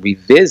go back and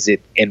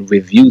revisit and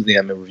review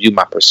them and review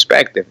my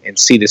perspective and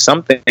see that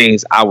some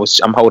things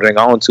I'm holding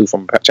on to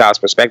from a child's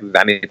perspective,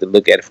 I need to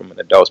look at it from an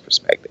adult's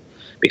perspective,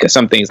 because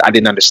some things I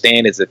didn't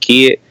understand as a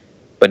kid,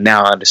 but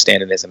now I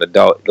understand it as an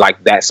adult,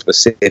 like that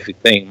specific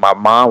thing. My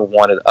mom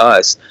wanted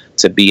us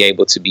to be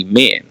able to be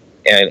men,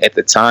 and at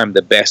the time,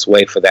 the best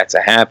way for that to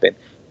happen,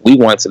 we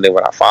wanted to live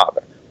with our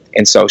father,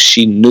 and so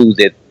she knew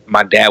that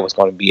my dad was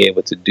going to be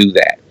able to do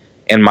that.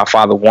 And my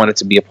father wanted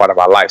to be a part of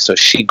our life, so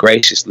she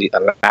graciously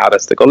allowed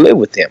us to go live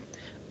with him.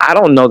 I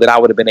don't know that I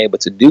would have been able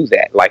to do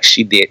that like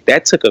she did.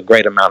 That took a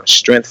great amount of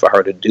strength for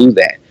her to do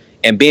that.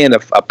 And being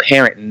a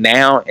parent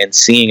now and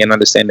seeing and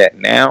understand that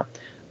now,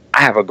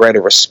 I have a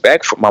greater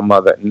respect for my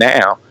mother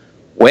now,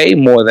 way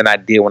more than I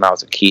did when I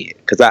was a kid.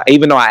 Because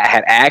even though I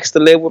had asked to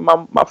live with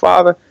my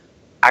father,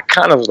 I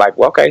kind of was like,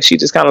 well, okay, she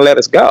just kind of let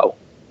us go.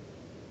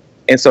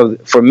 And so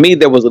for me,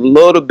 there was a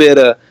little bit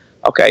of,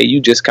 okay,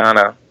 you just kind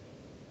of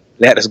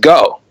let us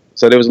go.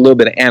 So there was a little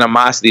bit of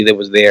animosity that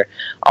was there.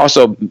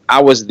 Also,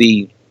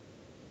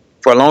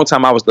 for a long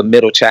time, I was the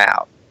middle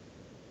child.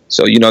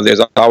 So, there's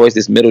always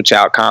this middle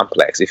child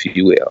complex, if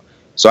you will.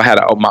 So I had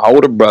my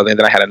older brother, and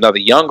then I had another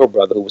younger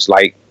brother who was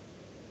like,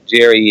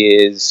 Jerry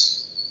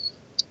is,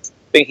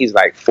 I think he's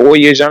like 4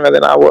 years younger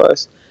than I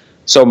was.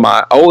 So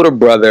my older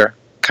brother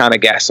kind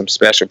of got some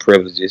special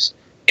privileges,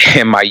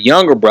 and my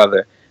younger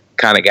brother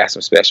kind of got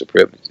some special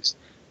privileges.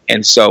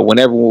 And so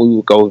whenever we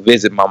would go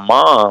visit my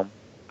mom,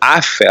 I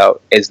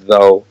felt as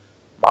though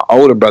my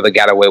older brother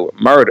got away with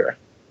murder.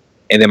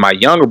 And then my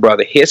younger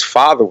brother, his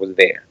father was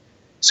there,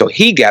 so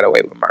he got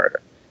away with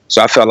murder.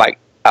 So I felt like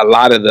a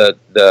lot of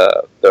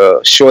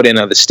the short end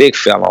of the stick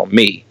fell on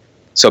me.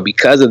 So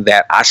because of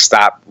that, I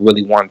stopped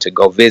really wanting to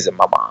go visit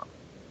my mom.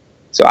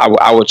 So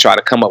I would try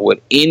to come up with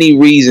any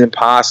reason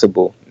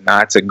possible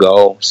not to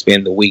go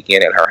spend the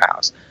weekend at her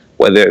house.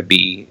 Whether it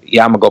be,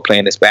 I'm going to go play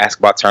in this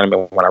basketball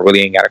tournament when I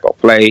really ain't got to go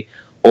play,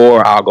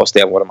 or I'll go stay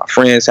at one of my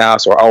friends'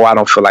 house, or, I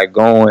don't feel like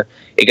going.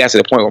 It got to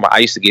the point where I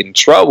used to get in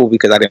trouble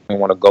because I didn't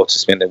want to go to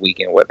spend the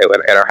weekend at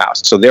her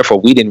house. So therefore,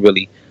 we didn't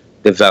really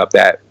develop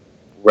that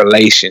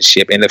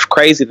relationship. And the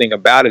crazy thing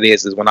about it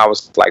is when I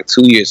was like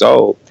 2 years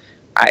old,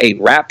 I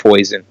ate rat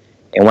poison.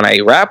 And when I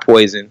ate rat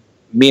poison,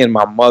 me and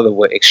my mother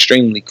were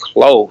extremely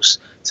close,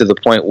 to the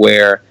point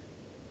where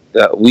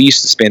we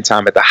used to spend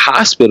time at the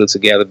hospital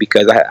together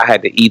because I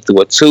had to eat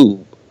through a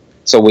tube.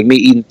 So with me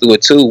eating through a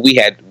tube,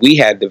 we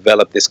had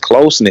developed this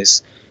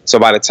closeness. So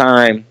by the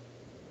time,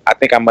 I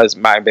think I might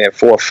have been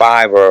 4 or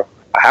 5 or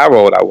however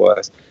old I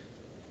was,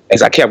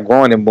 as I kept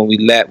growing, and when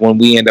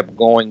we ended up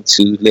going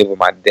to live with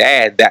my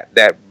dad,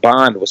 that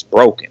bond was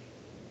broken.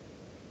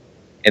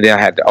 And then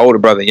I had the older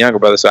brother and younger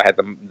brother, so I had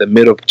the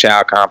middle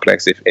child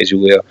complex, as you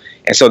will.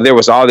 And so there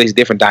was all these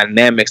different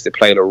dynamics that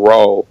played a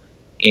role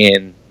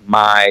in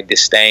my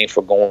disdain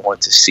for going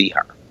to see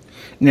her.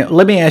 Now,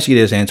 let me ask you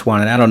this, Antoine,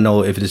 and I don't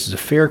know if this is a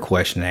fair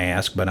question to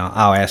ask, but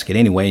I'll ask it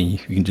anyway. And you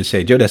can just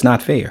say, Joe, that's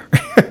not fair.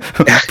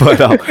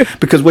 But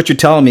because what you're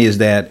telling me is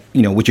that,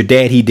 with your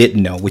dad, he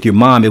didn't know. With your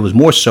mom, it was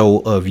more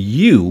so of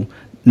you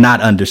not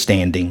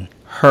understanding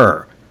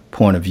her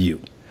point of view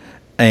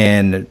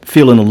and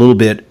feeling a little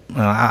bit,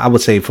 I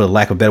would say, for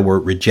lack of a better word,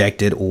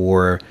 rejected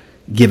or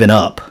given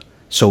up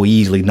so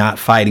easily, not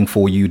fighting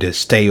for you to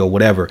stay or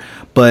whatever.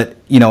 But,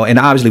 and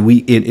obviously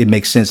it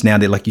makes sense now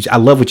that, I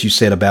love what you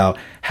said about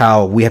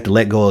how we have to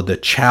let go of the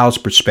child's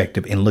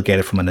perspective and look at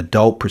it from an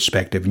adult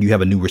perspective. And you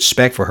have a new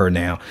respect for her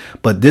now.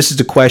 But this is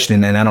the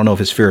question, and I don't know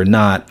if it's fair or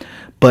not,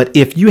 but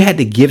if you had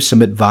to give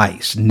some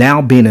advice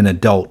now being an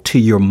adult to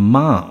your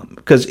mom,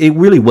 because it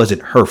really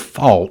wasn't her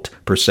fault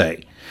per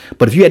se,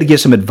 but if you had to give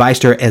some advice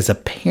to her as a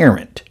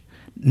parent,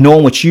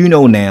 knowing what you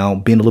know now,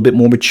 being a little bit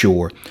more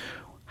mature,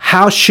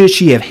 how should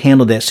she have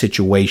handled that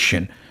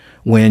situation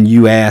when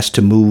you asked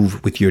to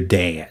move with your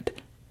dad?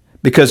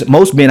 Because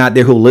most men out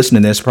there who listen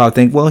to this probably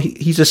think, well,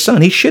 he's a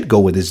son. He should go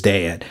with his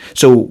dad.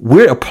 So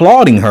we're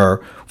applauding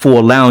her for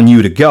allowing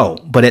you to go.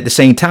 But at the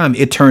same time,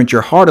 it turned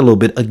your heart a little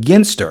bit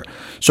against her.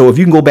 So if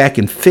you can go back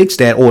and fix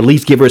that, or at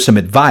least give her some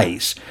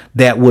advice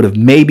that would have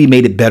maybe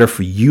made it better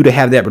for you to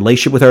have that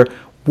relationship with her,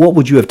 what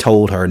would you have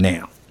told her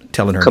now?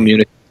 Telling her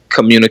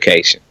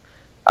Communication.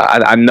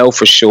 I know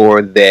for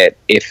sure that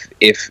if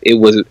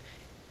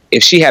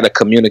she had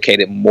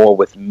communicated more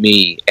with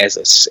me as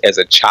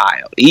a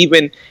child,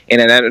 even, and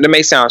that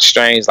may sound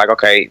strange, like,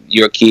 okay,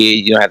 you're a kid,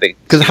 you don't have to.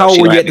 Because how old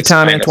were you at the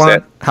time,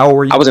 Antoine? How old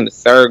were you? I was in the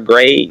 3rd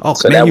grade. Oh,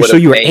 so man,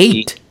 you were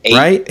 8,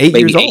 right?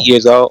 8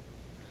 years old.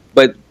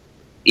 But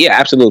yeah,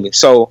 absolutely.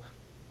 So,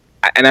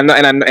 and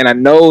I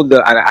know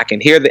I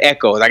can hear the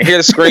echoes. I can hear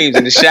the screams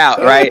and the shout.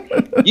 Right?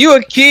 You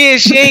a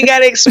kid? She ain't got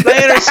to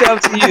explain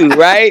herself to you,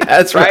 right?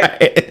 That's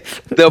right.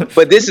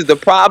 But this is the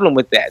problem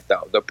with that,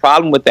 though. The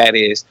problem with that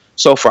is,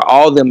 so for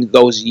all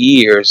those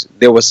years,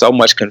 there was so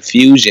much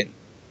confusion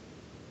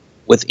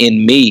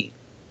within me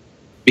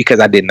because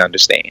I didn't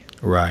understand.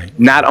 Right.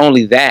 Not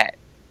only that,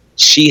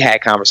 she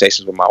had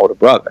conversations with my older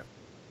brother,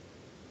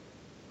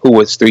 who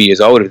was 3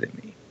 years older than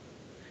me.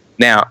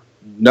 Now,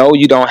 no,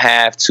 you don't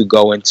have to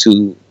go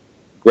into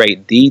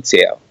great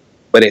detail,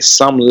 but at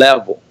some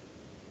level,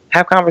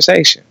 have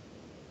conversation.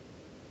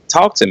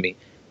 Talk to me.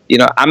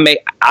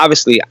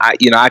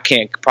 I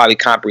can't probably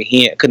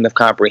couldn't have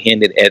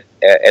comprehended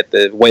at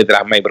the way that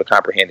I'm able to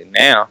comprehend it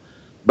now.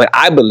 But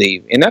I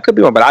believe, and that could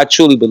be wrong, but I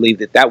truly believe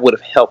that would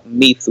have helped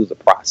me through the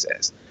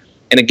process.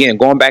 And again,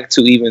 going back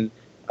to even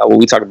what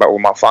we talked about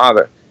with my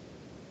father,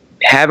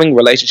 having a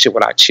relationship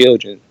with our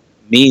children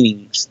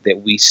means that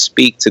we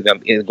speak to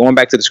them. And going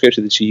back to the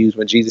scripture that you used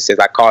when Jesus says,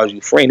 I called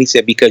you friend, he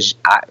said, because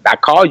I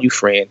call you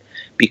friend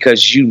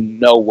because you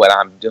know what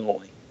I'm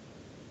doing.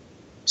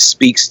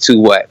 Speaks to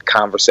what?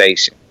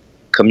 Conversation,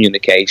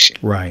 communication.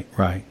 Right.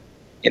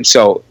 And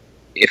so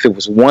if it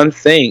was one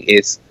thing,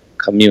 it's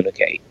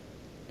communicate.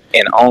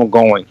 And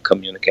ongoing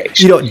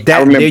communication.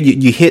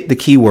 You hit the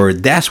key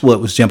word. That's what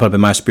was jumping up in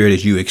my spirit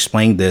as you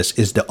explained this,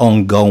 is the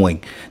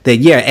ongoing.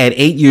 That, at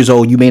 8 years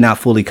old, you may not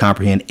fully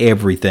comprehend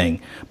everything,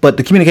 but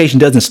the communication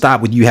doesn't stop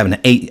with you having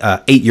an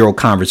 8-year-old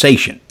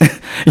conversation.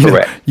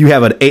 Correct. You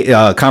have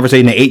a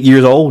conversation at 8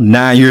 years old,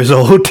 9 years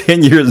old,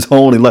 10 years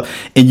old,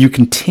 and you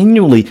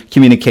continually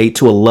communicate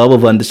to a level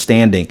of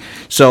understanding.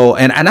 So,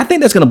 and I think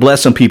that's going to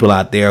bless some people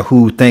out there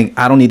who think,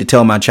 I don't need to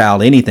tell my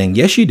child anything.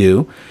 Yes, you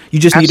do. You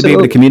just need to be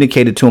able to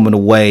communicate it to them in a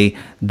way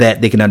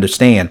that they can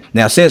understand.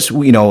 Now, since,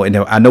 and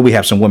I know we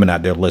have some women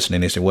out there listening,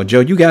 they say, well, Joe,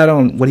 you got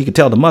on what he could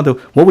tell the mother.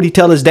 What would he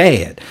tell his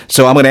dad?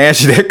 So I'm going to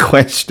ask you that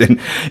question.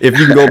 If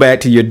you can go back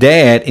to your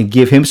dad and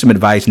give him some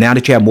advice, now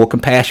that you have more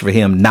compassion for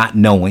him, not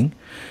knowing,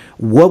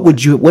 what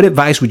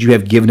advice would you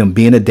have given him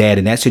being a dad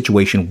in that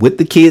situation with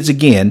the kids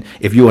again?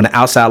 If you're on the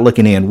outside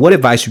looking in, what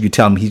advice would you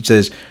tell him? He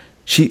says,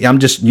 I'm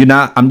just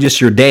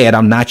your dad.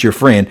 I'm not your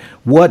friend.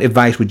 What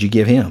advice would you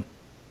give him?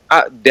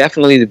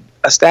 Definitely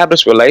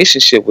establish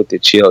relationship with the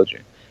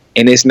children,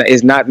 and it's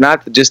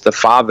not just a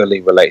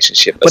fatherly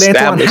relationship. But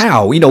Antoine,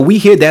 how? We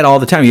hear that all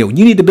the time. You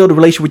need to build a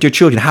relationship with your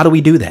children. How do we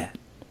do that?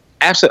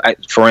 Absolutely.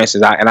 For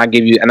instance,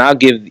 I'll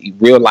give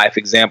real life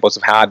examples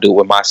of how I do it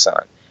with my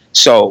son.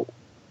 So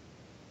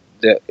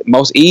the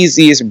most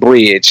easiest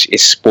bridge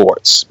is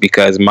sports,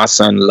 because my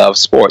son loves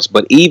sports.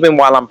 But even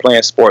while I'm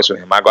playing sports with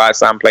him, I go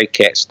outside and play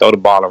catch, throw the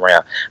ball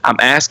around. I'm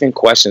asking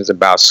questions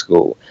about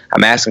school.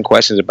 I'm asking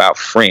questions about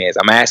friends.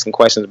 I'm asking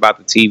questions about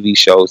the TV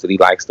shows that he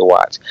likes to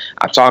watch.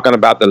 I'm talking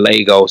about the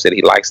Legos that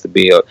he likes to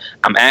build.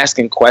 I'm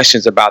asking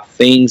questions about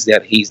things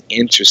that he's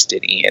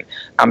interested in.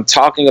 I'm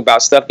talking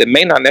about stuff that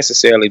may not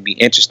necessarily be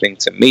interesting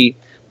to me,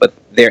 but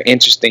they're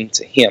interesting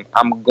to him.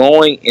 I'm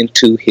going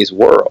into his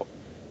world.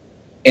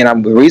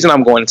 And the reason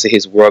I'm going into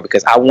his world,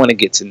 because I want to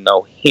get to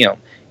know him.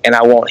 And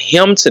I want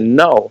him to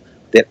know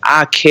that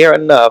I care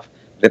enough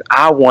that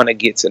I want to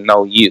get to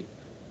know you.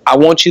 I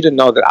want you to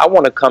know that I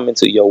want to come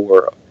into your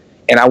world.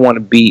 And I want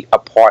to be a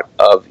part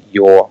of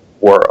your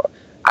world.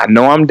 I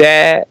know I'm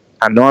dad.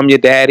 I know I'm your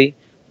daddy.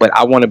 But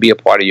I want to be a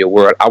part of your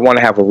world. I want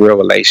to have a real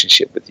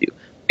relationship with you.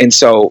 And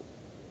so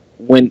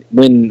when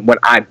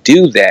I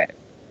do that,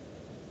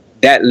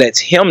 that lets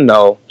him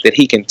know that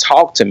he can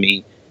talk to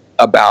me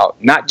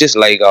about not just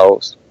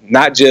Legos,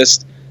 not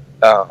just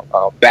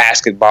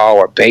basketball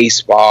or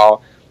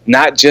baseball,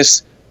 not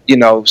just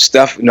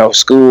stuff,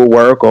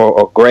 schoolwork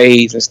or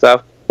grades and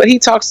stuff, but he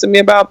talks to me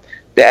about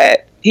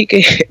that.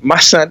 My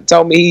son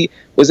told me he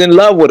was in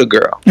love with a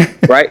girl,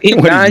 right? He's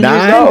 9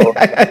 years old.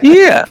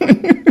 Yeah.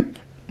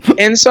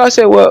 And so I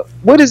said, well,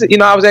 what is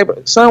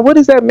it? Son, what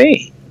does that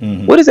mean?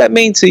 Mm-hmm. What does that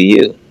mean to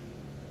you?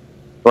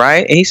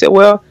 Right? And he said,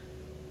 well,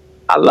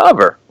 I love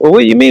her. Well,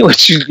 what do you mean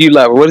you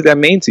love her? What does that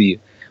mean to you?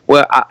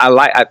 Well,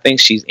 I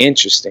think she's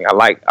interesting.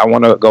 I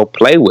want to go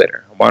play with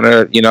her. I want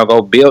to,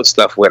 go build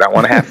stuff with her. I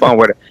want to have fun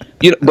with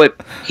her.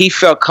 But he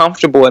felt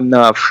comfortable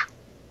enough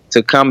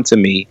to come to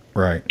me,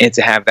 right, and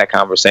to have that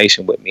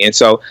conversation with me. And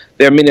so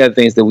there are many other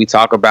things that we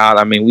talk about.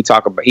 I mean,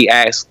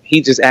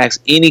 he just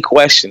asks any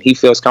question. He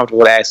feels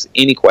comfortable to ask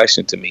any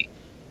question to me.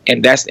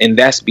 And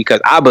that's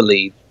because I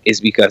believe it's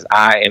because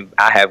I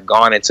have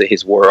gone into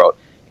his world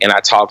and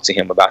I talk to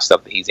him about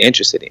stuff that he's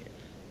interested in.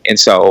 And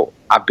so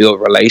I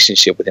build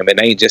relationship with him. It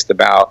ain't just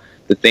about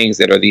the things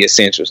that are the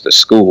essentials, the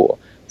school,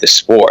 the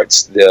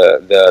sports,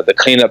 the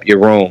clean up your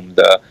room,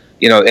 the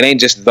it ain't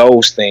just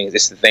those things.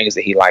 It's the things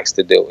that he likes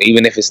to do,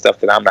 even if it's stuff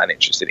that I'm not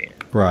interested in.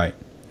 Right.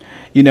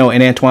 And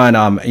Antoine,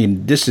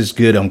 and this is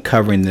good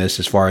uncovering this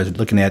as far as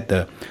looking at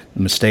the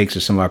mistakes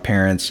of some of our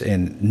parents,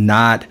 and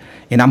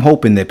I'm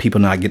hoping that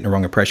people are not getting the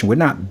wrong impression. We're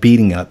not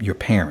beating up your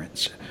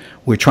parents.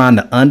 We're trying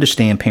to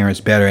understand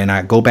parents better. And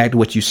I go back to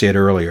what you said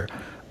earlier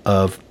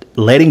of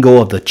letting go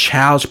of the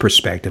child's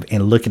perspective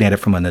and looking at it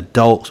from an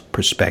adult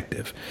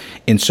perspective.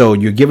 And so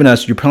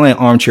you're playing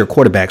armchair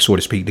quarterback, so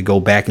to speak, to go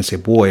back and say,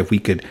 boy, if we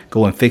could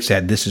go and fix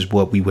that, this is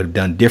what we would have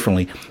done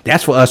differently.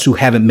 That's for us who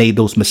haven't made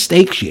those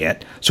mistakes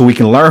yet, so we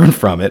can learn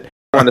from it.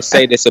 I want to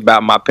say this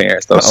about my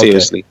parents, though,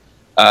 seriously.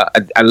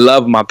 I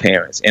love my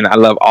parents, and I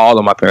love all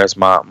of my parents.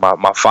 My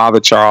father,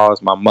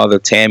 Charles, my mother,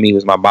 Tammy,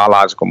 who's my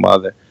biological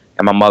mother,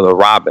 and my mother,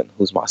 Robin,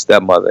 who's my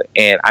stepmother.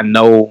 And I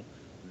know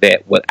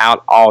that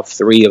without all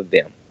three of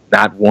them,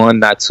 not one,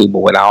 not two, but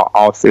without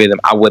all three of them,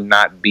 I would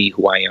not be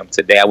who I am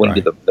today. I wouldn't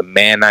be the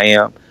man I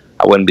am.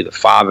 I wouldn't be the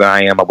father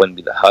I am. I wouldn't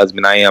be the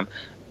husband I am.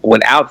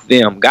 Without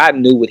them, God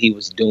knew what he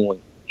was doing.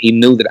 He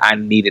knew that I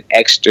needed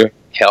extra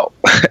help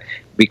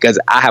because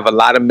I have a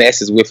lot of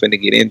messes we're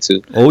finna get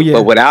into. Oh, yeah.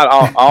 But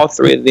without all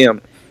three of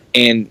them,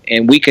 and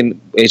we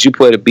can, as you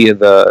put it, be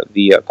the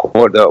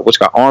what's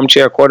called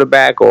armchair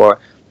quarterback or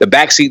the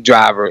backseat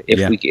driver,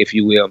 if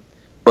you will.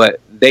 But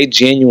they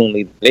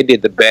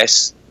did the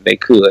best they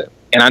could.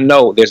 And I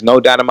know there's no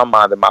doubt in my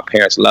mind that my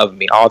parents love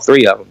me. All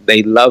three of them,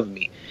 they love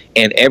me.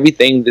 And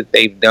everything that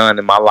they've done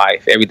in my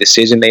life, every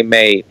decision they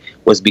made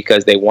was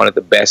because they wanted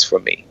the best for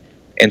me.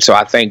 And so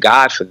I thank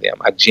God for them.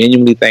 I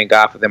genuinely thank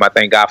God for them. I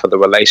thank God for the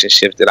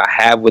relationships that I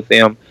have with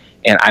them.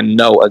 And I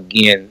know,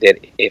 again, that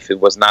if it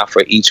was not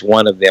for each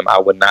one of them, I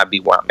would not be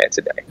where I'm at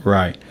today.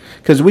 Right.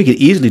 Because we could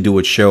easily do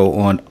a show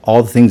on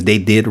all the things they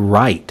did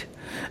right.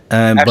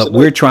 But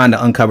we're trying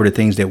to uncover the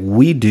things that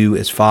we do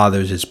as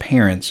fathers, as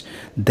parents,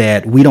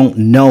 that we don't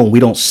know. We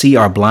don't see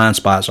our blind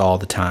spots all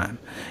the time.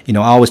 I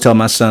always tell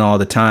my son all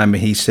the time,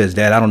 and he says,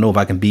 Dad, I don't know if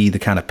I can be the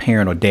kind of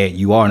parent or dad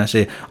you are. And I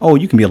said, oh,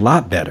 you can be a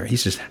lot better. He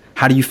says,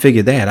 how do you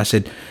figure that? I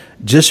said,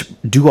 just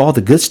do all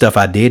the good stuff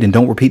I did and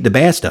don't repeat the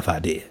bad stuff I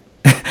did.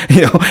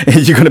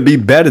 And you're going to be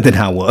better than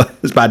I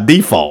was by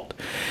default.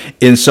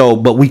 And so,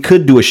 but we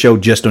could do a show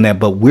just on that,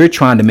 but we're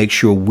trying to make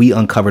sure we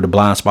uncover the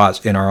blind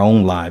spots in our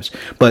own lives.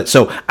 But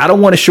so I don't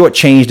want to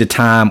shortchange the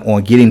time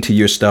on getting to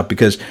your stuff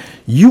because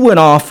you went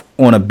off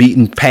on a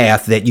beaten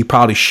path that you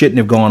probably shouldn't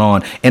have gone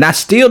on. And I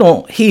still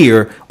don't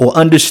hear or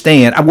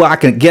understand. Well, I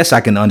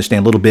can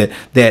understand a little bit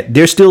that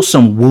there's still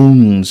some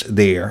wounds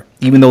there,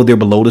 even though they're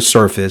below the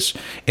surface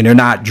and they're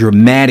not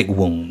dramatic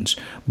wounds.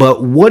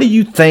 But what do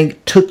you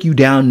think took you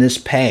down this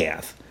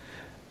path?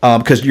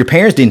 Because your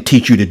parents didn't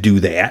teach you to do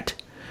that.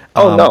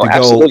 No, to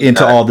go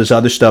into not. all this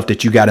other stuff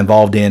that you got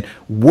involved in.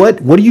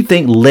 What do you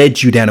think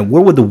led you down? And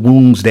where were the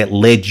wounds that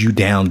led you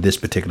down this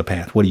particular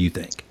path? What do you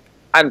think?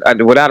 I,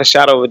 without a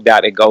shadow of a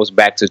doubt, it goes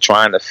back to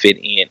trying to fit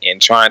in and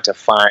trying to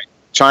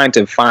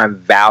find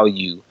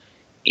value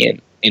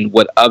in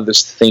what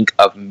others think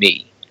of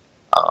me.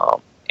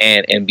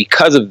 And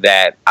because of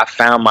that, I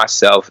found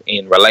myself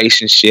in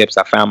relationships.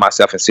 I found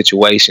myself in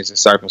situations and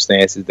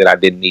circumstances that I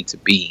didn't need to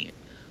be in.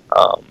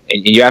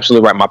 And you're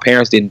absolutely right. My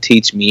parents didn't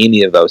teach me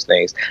any of those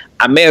things.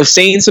 I may have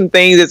seen some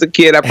things as a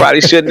kid I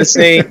probably shouldn't have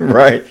seen.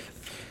 Right.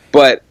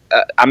 But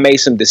I made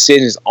some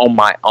decisions on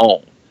my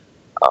own.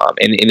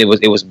 And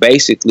it was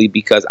basically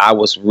because I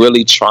was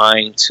really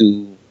trying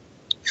to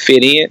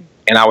fit in,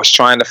 and I was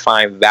trying to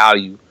find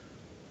value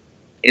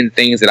in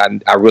things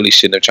that I really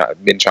shouldn't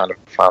have been trying to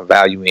find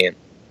value in.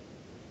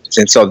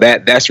 And so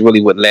that's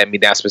really what led me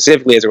down,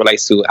 specifically as it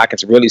relates to, I can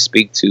really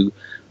speak to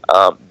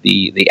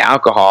the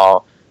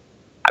alcohol.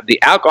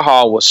 The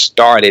alcohol was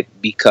started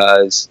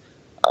because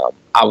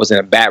I was in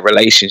a bad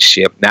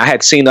relationship. Now, I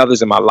had seen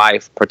others in my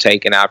life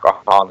partake in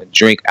alcohol and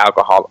drink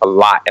alcohol a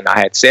lot, and I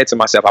had said to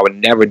myself I would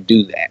never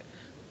do that.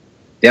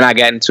 Then I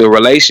got into a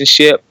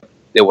relationship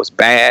that was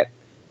bad.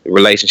 The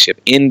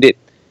relationship ended,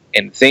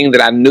 and the thing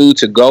that I knew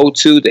to go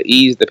to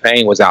ease the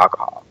pain was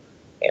alcohol.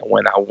 And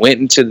when I went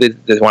into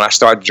when I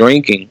started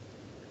drinking,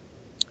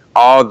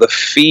 all the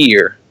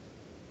fear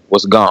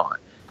was gone.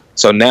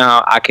 So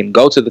now I can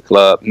go to the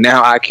club.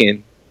 Now I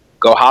can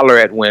go holler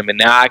at women.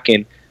 Now I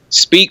can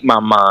speak my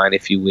mind,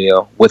 if you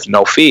will, with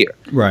no fear.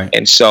 Right.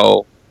 And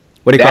so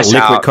what do you call it?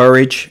 Liquid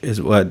courage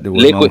is what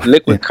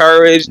liquid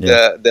courage.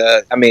 Yeah.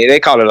 I mean, they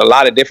call it a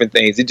lot of different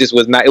things. It just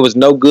was not. It was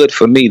no good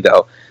for me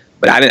though.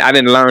 But I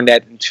didn't learn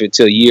that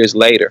until years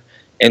later.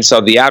 And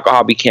so the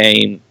alcohol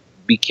became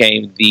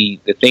the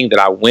thing that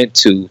I went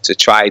to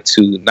try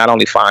to not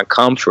only find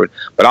comfort,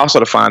 but also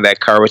to find that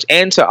courage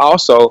and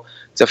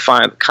to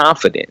find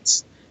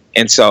confidence.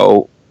 And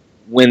so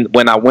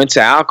when I went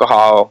to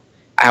alcohol,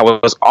 I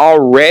was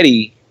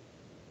already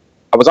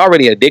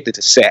addicted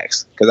to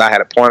sex because I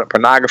had a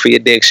pornography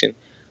addiction,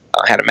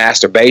 I had a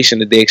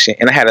masturbation addiction,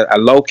 and I had a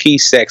low-key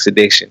sex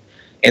addiction.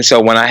 And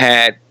so when I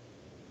had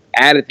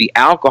added the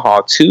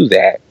alcohol to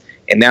that,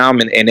 and now I'm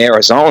in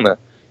Arizona,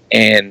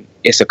 and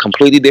it's a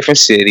completely different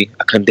city,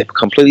 a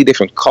completely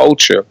different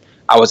culture,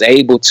 I was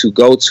able to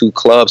go to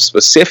clubs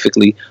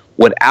specifically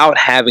without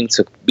having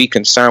to be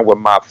concerned with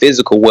my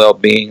physical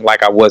well-being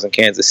like I was in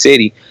Kansas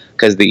City,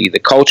 because the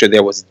culture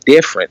there was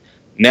different.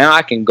 Now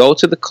I can go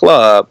to the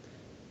club,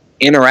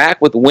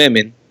 interact with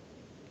women,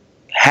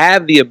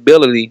 have the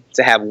ability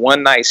to have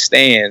one-night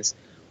stands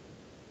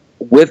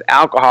with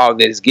alcohol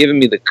that is giving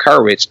me the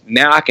courage.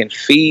 Now I can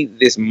feed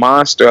this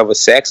monster of a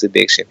sex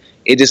addiction.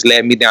 It just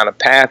led me down a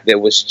path that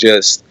was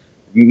just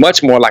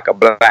much more like a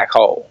black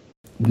hole.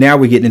 Now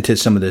we're getting into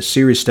some of the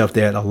serious stuff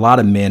that a lot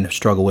of men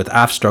struggle with.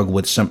 I've struggled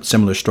with some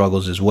similar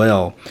struggles as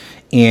well.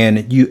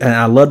 And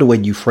I love the way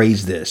you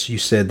phrased this. You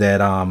said that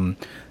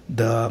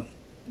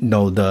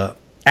the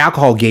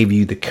alcohol gave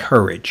you the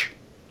courage.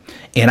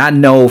 And I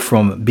know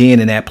from being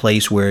in that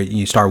place where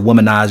you start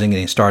womanizing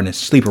and starting to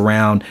sleep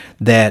around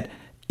that,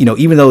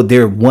 even though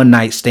they're one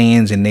night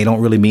stands and they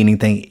don't really mean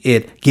anything,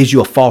 it gives you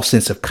a false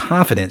sense of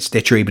confidence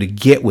that you're able to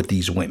get with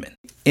these women.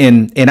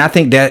 And I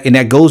think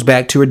that goes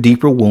back to a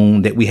deeper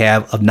wound that we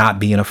have of not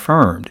being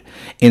affirmed.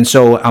 And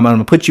so I'm going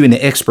to put you in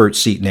the expert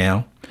seat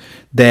now,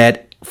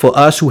 that for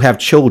us who have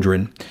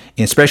children,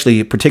 and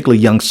especially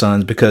particularly young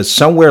sons, because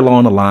somewhere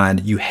along the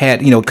line you had,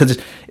 because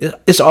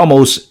it's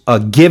almost a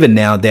given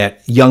now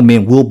that young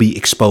men will be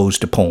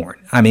exposed to porn.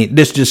 I mean,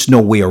 there's just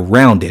no way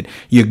around it.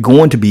 You're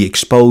going to be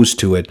exposed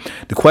to it.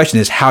 The question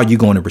is how you're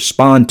going to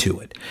respond to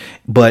it.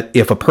 But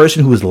if a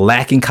person who is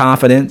lacking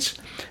confidence,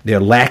 they're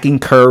lacking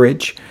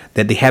courage,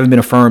 that they haven't been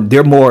affirmed,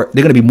 they're going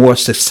to be more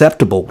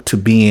susceptible to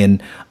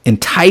being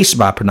enticed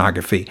by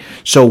pornography.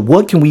 So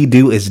what can we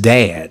do as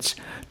dads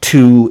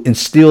to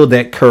instill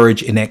that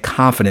courage and that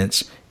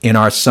confidence in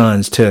our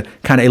sons to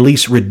kind of at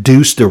least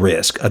reduce the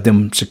risk of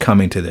them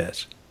succumbing to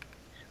this?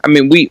 I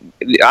mean,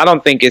 I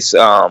don't think it's,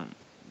 I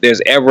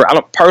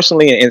don't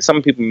personally, and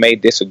some people may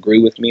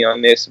disagree with me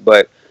on this,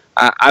 but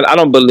I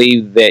don't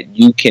believe that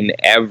you can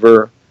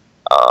ever,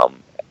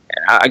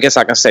 I guess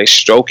I can say,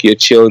 stroke your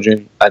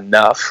children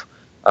enough.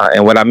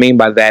 And what I mean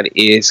by that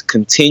is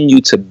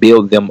continue to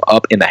build them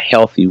up in a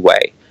healthy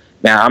way.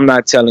 Now, I'm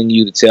not telling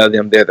you to tell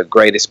them they're the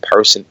greatest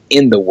person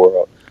in the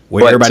world.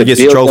 Where everybody gets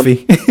a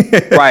trophy.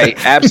 Right,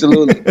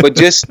 absolutely. But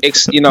just,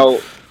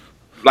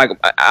 like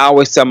I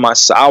always tell I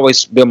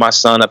always build my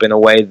son up in a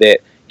way that,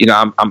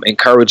 I'm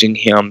encouraging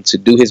him to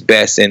do his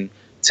best and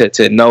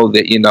to know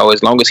that,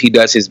 as long as he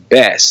does his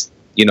best,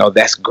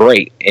 that's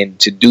great. And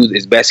to do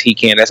as best he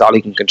can, that's all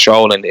he can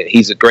control. And that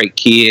he's a great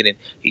kid and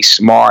he's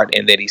smart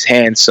and that he's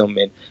handsome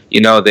and,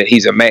 that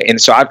he's amazing.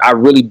 And so I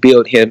really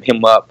build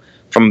him up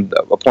from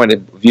a point of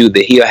view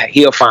that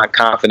he'll find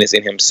confidence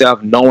in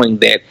himself, knowing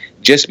that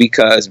just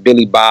because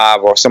Billy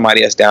Bob or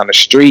somebody else down the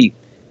street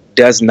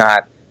does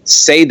not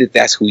say that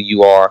that's who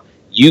you are,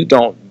 you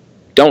don't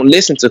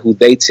listen to who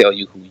they tell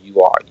you who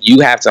you are.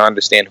 You have to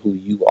understand who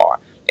you are,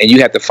 and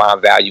you have to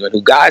find value in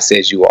who God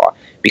says you are,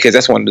 because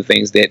that's one of the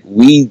things that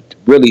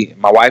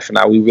my wife and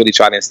I, we really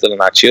try to instill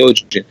in our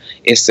children,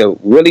 is to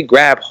really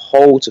grab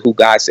hold to who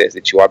God says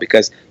that you are,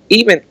 because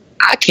even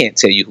I can't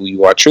tell you who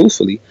you are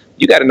truthfully.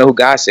 You got to know who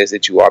God says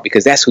that you are,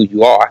 because that's who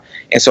you are.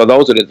 And so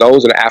those are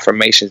the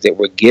affirmations that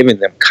we're giving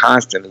them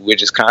constantly. We're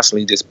just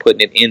constantly just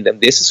putting it in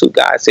them. This is who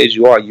God says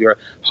you are. You're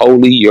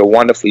holy. You're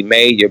wonderfully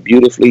made. You're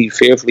beautifully,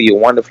 fearfully. You're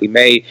wonderfully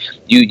made.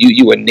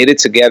 You were knitted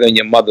together in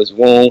your mother's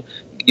womb.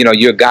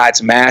 You're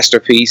God's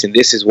masterpiece, and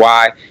this is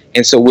why.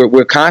 And so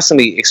we're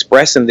constantly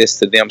expressing this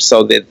to them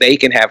so that they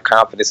can have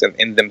confidence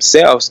in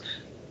themselves,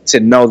 to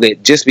know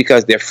that just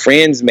because their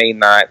friends may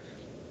not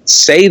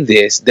say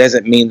this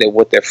doesn't mean that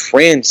what their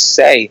friends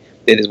say,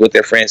 that is what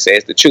their friends say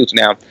is the truth.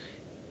 Now,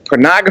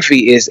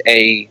 pornography is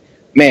I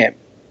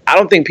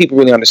don't think people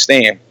really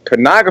understand.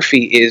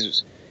 Pornography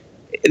is,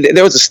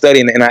 there was a study,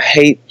 and I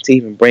hate to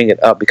even bring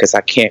it up because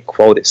I can't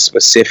quote it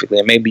specifically,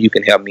 and maybe you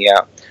can help me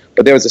out.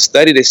 But there was a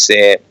study that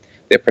said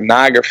that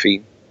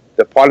pornography,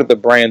 the part of the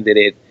brain that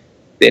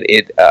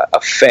it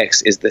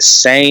affects, is the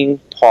same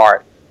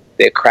part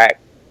that crack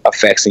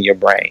affects in your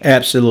brain.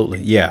 Absolutely.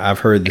 Yeah, I've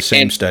heard the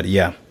same study.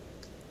 Yeah.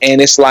 And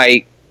it's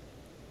like,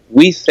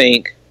 we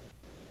think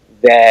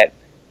that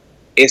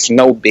it's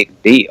no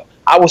big deal.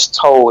 I was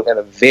told at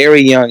a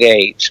very young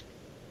age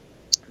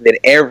that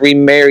every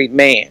married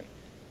man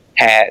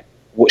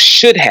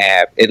should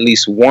have at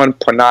least one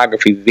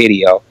pornography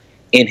video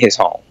in his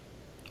home.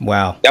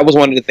 Wow. That was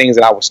one of the things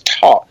that I was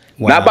taught.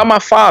 Wow. Not by my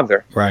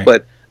father, right,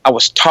 but I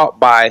was taught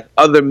by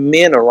other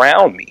men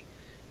around me.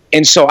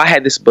 And so I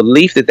had this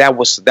belief that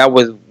was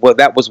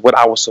what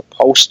I was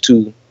supposed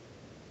to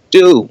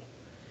do.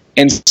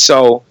 And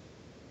so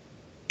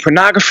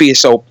pornography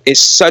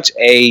is such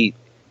a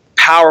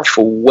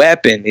powerful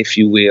weapon, if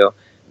you will,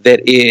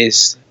 that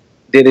is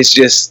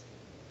just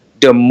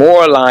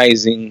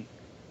demoralizing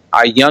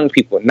our young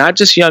people, not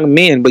just young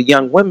men, but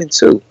young women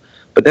too.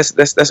 But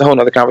that's a whole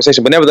nother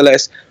conversation. But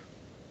nevertheless,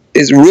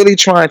 it's really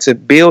trying to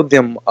build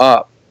them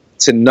up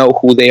to know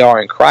who they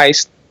are in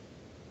Christ.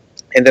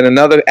 And then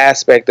another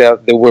aspect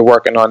that we're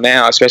working on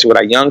now, especially with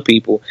our young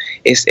people,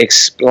 is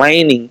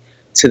explaining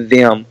to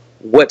them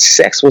what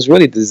sex was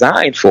really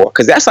designed for.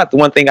 Because that's not the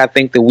one thing I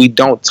think that we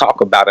don't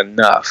talk about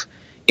enough,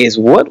 is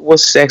what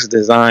was sex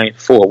designed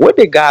for? What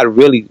did God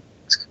really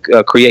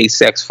create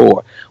sex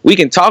for? We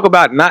can talk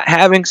about not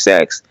having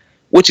sex,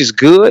 which is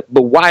good,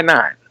 but why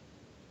not?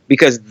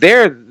 Because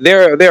they're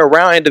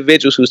around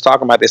individuals who's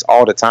talking about this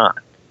all the time.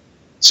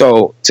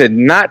 So to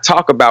not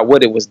talk about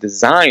what it was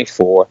designed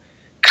for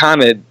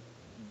kind of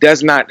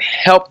does not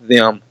help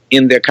them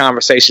in their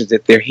conversations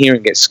that they're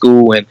hearing at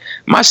school. And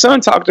my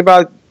son talked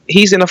about,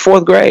 he's in the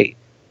 4th grade.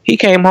 He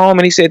came home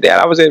and he said, Dad,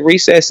 I was at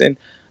recess, and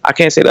I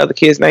can't say the other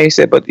kid's name. He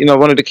said, but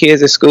one of the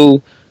kids at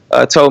school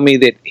told me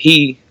that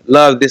he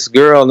loved this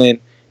girl and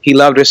he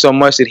loved her so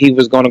much that he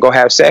was going to go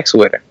have sex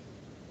with her.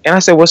 And I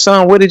said, well,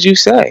 son, what did you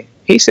say?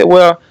 He said,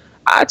 well,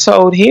 I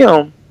told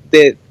him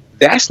that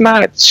that's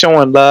not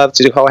showing love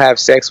to go have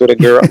sex with a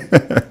girl.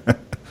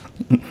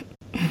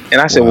 And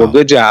I said, wow. Well,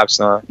 good job,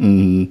 son.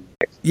 Mm-hmm.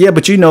 Yeah,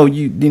 but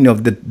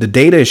the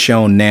data has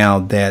shown now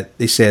that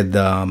they said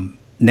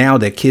now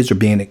that kids are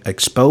being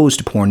exposed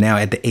to porn now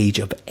at the age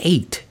of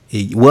 8.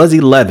 It was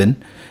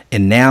 11,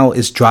 and now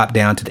it's dropped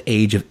down to the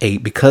age of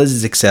 8 because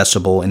it's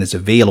accessible and it's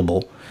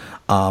available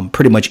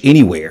pretty much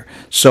anywhere.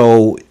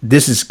 So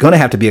this is going to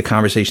have to be a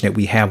conversation that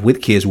we have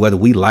with kids, whether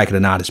we like it or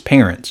not as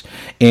parents.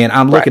 And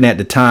I'm looking at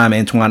the time,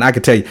 Antoine, I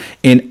could tell you,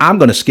 and I'm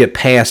going to skip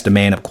past the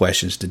man up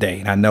questions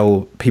today. I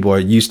know people are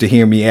used to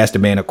hearing me ask the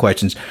man up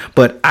questions,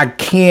 but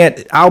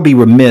I'll be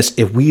remiss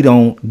if we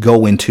don't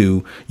go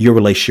into your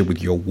relationship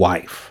with your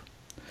wife,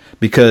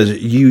 because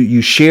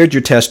you shared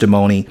your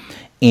testimony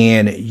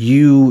and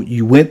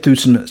you went through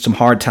some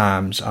hard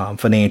times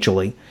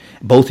financially,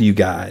 both of you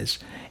guys.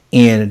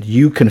 And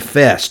you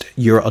confessed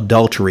your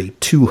adultery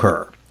to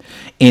her.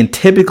 And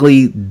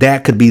typically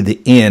that could be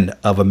the end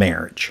of a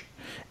marriage.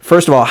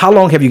 First of all, how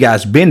long have you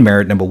guys been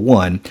married, number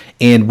one?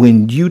 And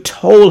when you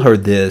told her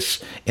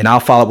this, and I'll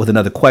follow up with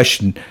another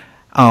question,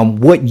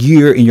 what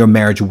year in your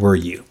marriage were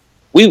you?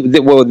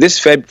 This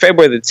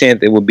February the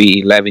 10th, it will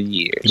be 11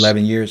 years.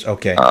 11 years?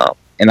 Okay.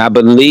 And I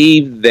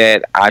believe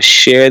that I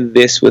shared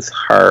this with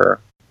her.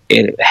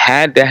 It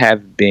had to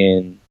have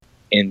been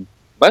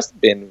must have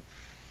been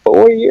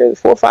 4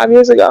 or 5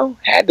 years ago.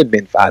 Had to have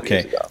been 5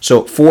 years ago.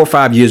 So 4 or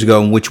 5 years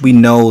ago, in which we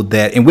know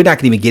that, and we're not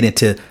going to even get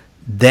into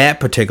that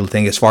particular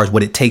thing as far as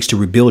what it takes to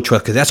rebuild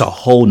trust, because that's a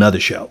whole nother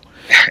show.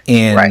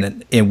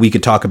 And and we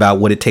could talk about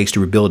what it takes to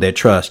rebuild that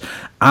trust.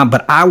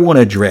 But I want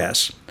to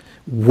address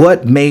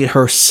what made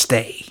her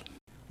stay.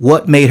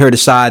 What made her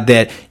decide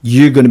that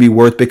you're going to be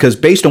worth, because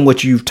based on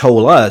what you've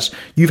told us,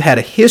 you've had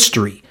a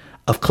history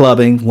of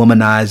clubbing,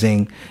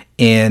 womanizing,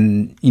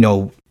 and,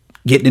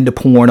 getting into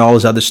porn, all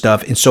this other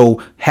stuff. And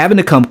so having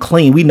to come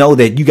clean, we know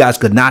that you guys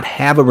could not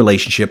have a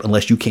relationship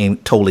unless you came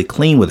totally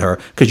clean with her,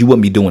 because you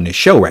wouldn't be doing this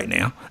show right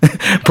now.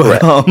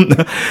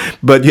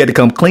 But you had to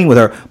come clean with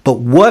her. But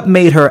what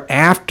made her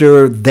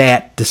after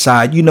that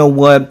decide, you know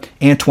what,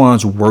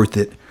 Antoine's worth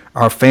it.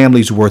 Our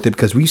family's worth it,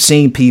 because we've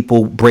seen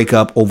people break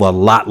up over a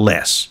lot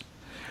less.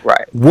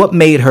 Right. What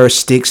made her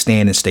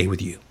stand, and stay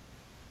with you?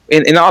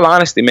 In all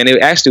honesty, man,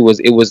 it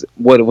was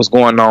what was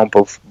going on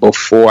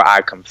before I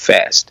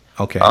confessed.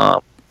 Okay.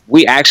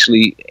 We went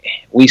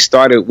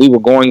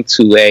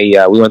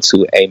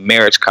to a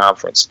marriage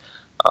conference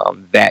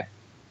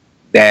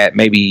that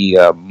maybe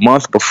a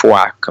month before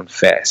I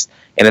confessed.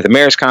 And at the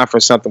marriage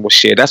conference, something was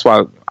shared. That's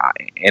why,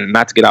 and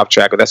not to get off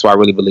track, but that's why I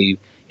really believe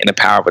in the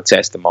power of a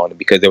testimony,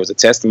 because there was a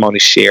testimony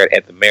shared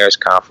at the marriage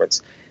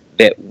conference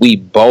that we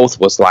both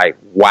was like,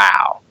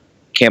 wow,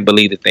 can't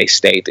believe that they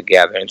stayed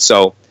together. And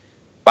so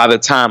by the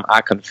time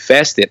I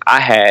confessed it,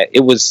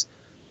 it was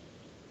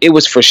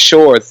for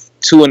sure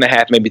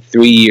 2.5, maybe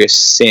 3 years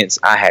since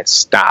I had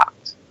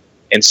stopped.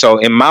 And so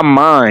in my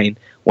mind,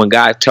 when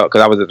God talked,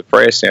 because I was at the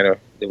prayer center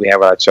that we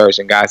have at our church,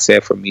 and God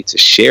said for me to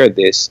share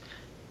this,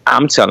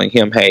 I'm telling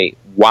him, hey,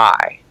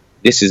 why?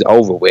 This is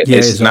over with.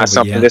 This is not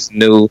something that's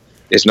new.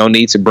 There's no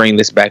need to bring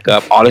this back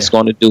up. All it's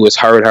going to do is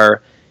hurt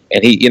her.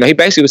 And he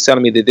basically was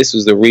telling me that this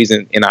was the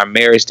reason in our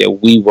marriage that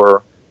we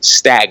were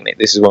stagnant.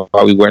 This is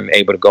why we weren't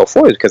able to go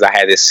forward, because I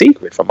had this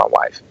secret from my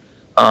wife.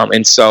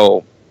 And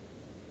so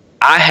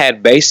I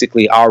had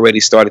basically already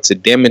started to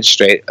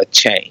demonstrate a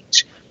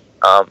change.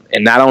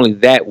 And not only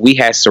that, we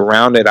had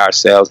surrounded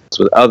ourselves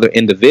with other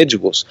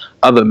individuals,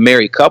 other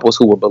married couples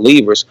who were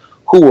believers,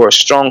 who were a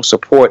strong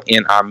support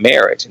in our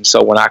marriage. And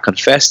so when I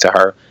confessed to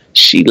her,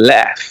 she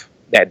left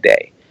that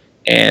day.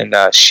 And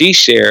she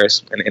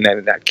shares,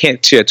 and I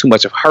can't share too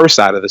much of her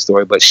side of the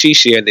story, but she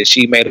shared that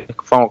she made a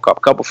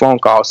couple phone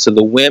calls to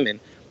the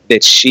women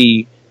that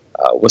she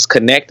was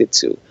connected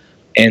to.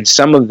 And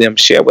some of them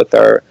share with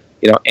her,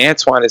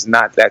 Antoine is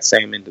not that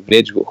same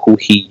individual who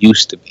he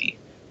used to be.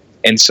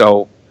 And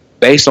so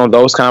based on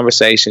those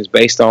conversations,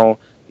 based on,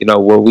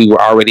 where we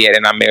were already at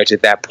in our marriage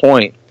at that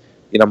point,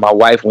 my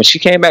wife, when she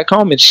came back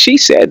home and she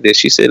said this,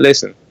 she said,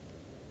 listen,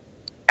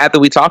 after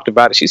we talked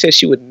about it, she said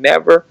she would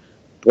never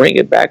bring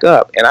it back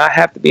up. And I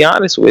have to be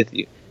honest with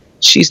you,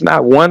 she's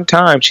never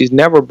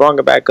brought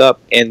it back up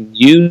and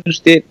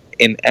used it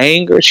in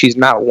anger. She's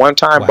not one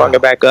time brought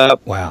it back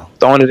up,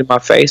 throwing it in my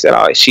face at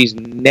all. She's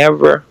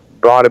never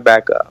brought it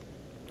back up.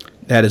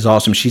 That is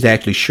awesome. She's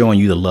actually showing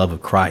you the love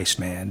of Christ,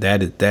 man.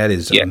 That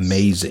is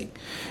amazing.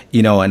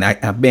 And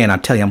I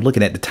tell you, I'm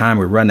looking at the time.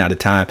 We're running out of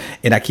time,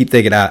 and I keep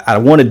thinking I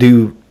want to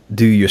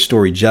do your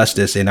story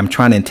justice, and I'm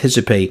trying to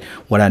anticipate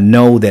what I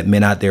know that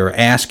men out there are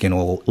asking,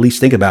 or at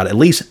least think about it. At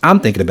least I'm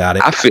thinking about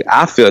it.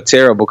 I feel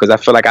terrible because I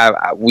feel like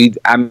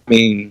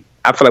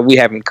I feel like we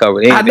haven't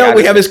covered anything. I know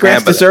we haven't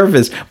scratched the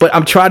surface, but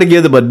I'm trying to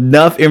give them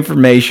enough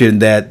information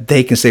that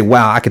they can say,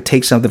 wow, I could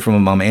take something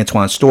from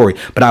Antoine's story.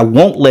 But I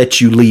won't let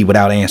you leave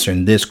without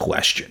answering this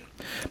question,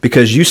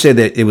 because you said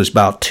that it was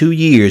about 2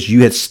 years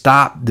you had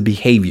stopped the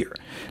behavior.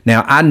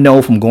 Now, I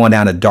know from going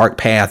down a dark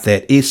path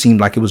that it seemed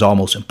like it was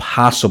almost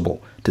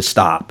impossible to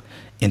stop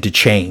and to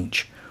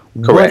change.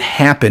 Correct. What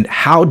happened?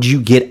 How did you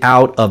get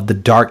out of the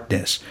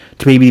darkness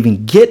to maybe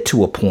even get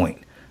to a point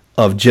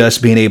of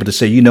just being able to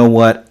say, you know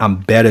what, I'm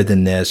better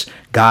than this.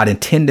 God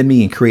intended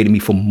me and created me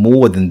for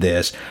more than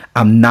this.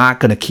 I'm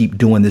not going to keep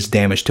doing this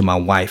damage to my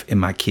wife and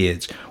my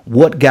kids.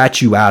 What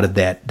got you out of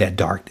that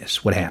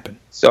darkness? What happened?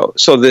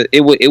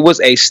 It was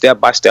a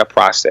step-by-step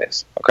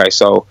process. Okay,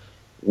 so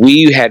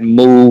we had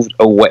moved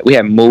away. We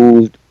had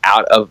moved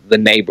out of the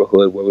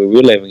neighborhood where we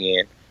were living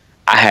in.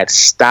 I had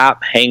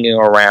stopped hanging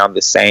around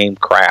the same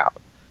crowd.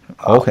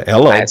 Okay,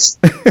 hello.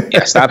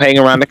 Stopped hanging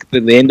around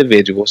the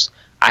individuals.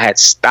 I had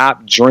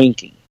stopped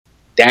drinking.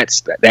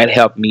 That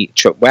helped me.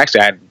 Well,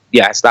 actually,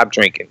 I stopped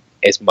drinking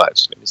as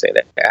much. Let me say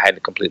that. I had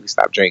to completely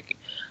stop drinking.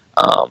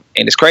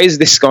 And as crazy as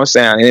this is going to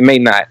sound, and it may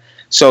not.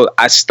 So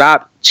I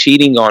stopped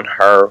cheating on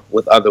her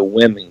with other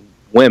women.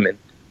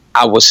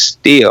 I was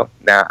still,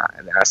 now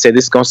I said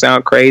this is going to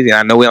sound crazy, and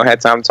I know we don't have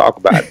time to talk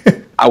about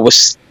it. I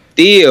was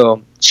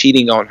still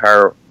cheating on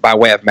her by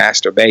way of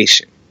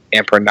masturbation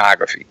and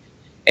pornography.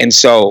 And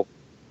so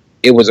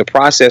it was a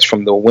process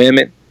from the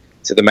women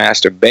to the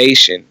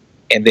masturbation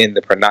and then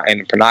the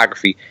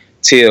pornography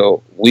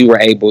till we were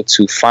able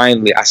to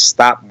finally, I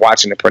stopped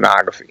watching the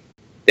pornography.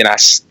 Then I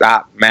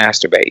stopped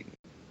masturbating.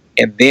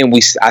 And then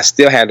I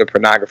still had the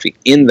pornography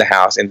in the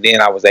house, and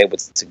then I was able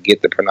to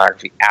get the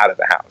pornography out of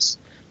the house.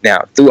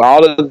 Now, through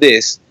all of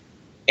this,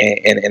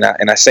 and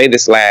I say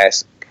this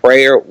last,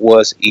 prayer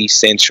was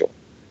essential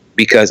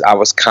because I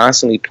was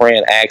constantly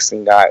praying,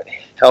 asking God,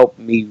 help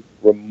me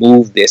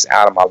remove this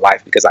out of my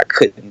life because I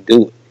couldn't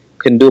do it.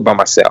 Couldn't do it by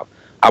myself.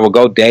 I would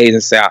go days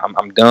and say,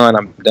 I'm done.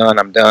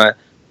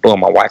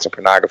 Boom, I'm watching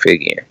pornography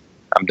again.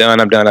 I'm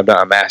done. I'm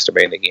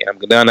masturbating again. I'm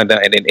done. And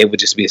then it would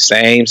just be the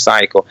same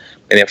cycle.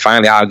 And then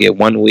finally I'll get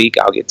 1 week,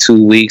 I'll get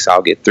 2 weeks,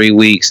 I'll get 3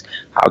 weeks,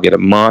 I'll get a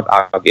month,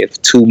 I'll get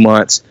 2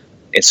 months,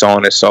 and so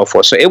on and so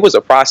forth. So it was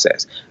a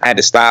process. I had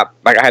to stop.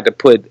 Like I had to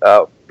put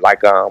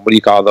what do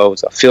you call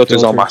those?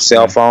 Filters on my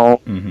cell phone.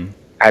 Mm-hmm.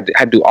 I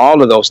had to do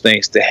all of those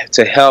things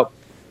to help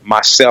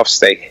myself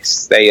stay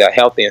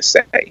healthy and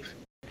safe.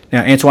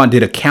 Now, Antoine,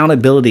 did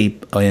accountability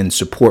and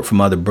support from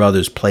other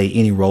brothers play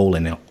any role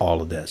in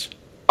all of this?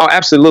 Oh,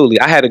 absolutely.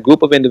 I had a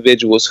group of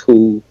individuals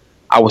who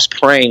I was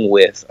praying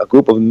with, a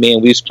group of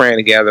men. We was praying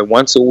together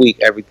once a week,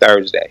 every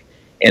Thursday.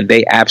 And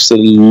they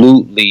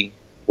absolutely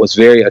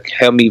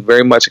held me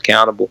very much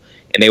accountable,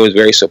 and they was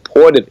very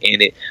supportive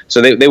in it.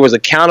 So they was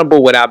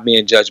accountable without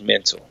being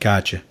judgmental.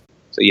 Gotcha.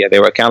 So yeah, they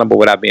were accountable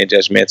without being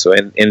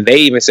judgmental. And they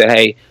even said,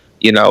 hey,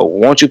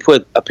 won't you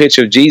put a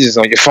picture of Jesus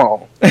on your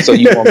phone so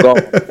you won't go?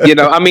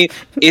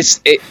 It's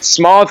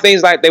small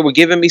things like they were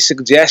giving me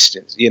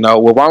suggestions.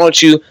 Well, why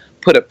don't you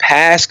put a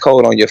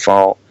passcode on your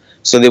phone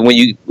so that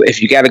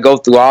if you got to go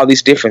through all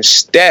these different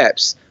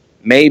steps,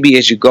 maybe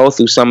as you go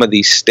through some of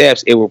these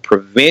steps, it will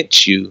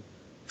prevent you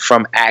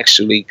from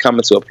actually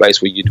coming to a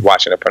place where you're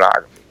watching a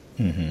pornography.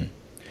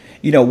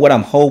 Mm-hmm. What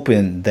I'm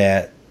hoping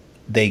that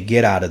they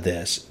get out of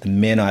this, the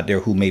men out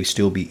there who may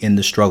still be in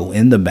the struggle,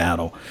 in the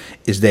battle,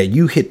 is that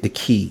you hit the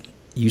key.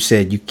 You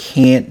said you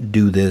can't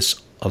do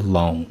this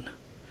alone.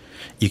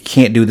 You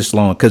can't do this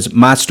alone, because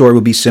my story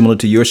would be similar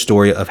to your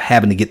story of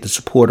having to get the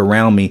support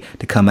around me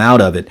to come out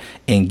of it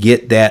and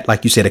get that,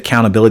 like you said,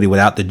 accountability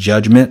without the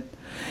judgment.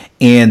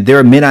 And there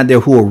are men out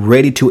there who are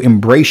ready to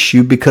embrace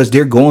you because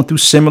they're going through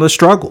similar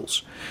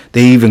struggles.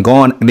 They even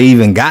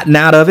gotten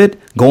out of it,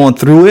 going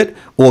through it,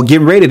 or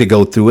getting ready to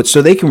go through it,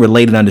 so they can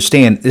relate and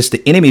understand it's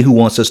the enemy who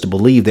wants us to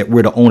believe that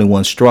we're the only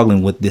ones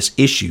struggling with this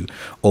issue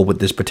or with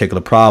this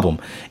particular problem.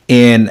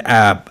 And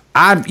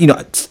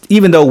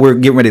even though we're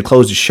getting ready to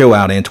close the show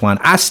out, Antoine,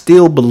 I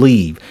still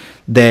believe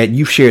that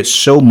you've shared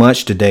so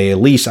much today. At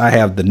least I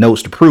have the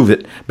notes to prove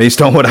it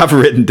based on what I've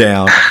written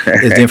down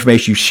is the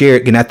information you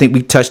shared. And I think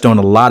we touched on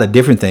a lot of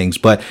different things,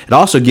 but it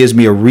also gives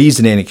me a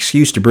reason and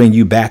excuse to bring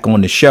you back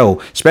on the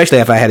show, especially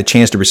if I had a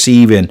chance to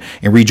receive and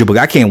read your book.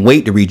 I can't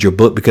wait to read your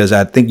book because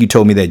I think you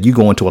told me that you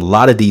go into a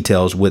lot of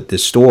details with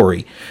this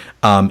story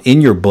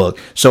in your book.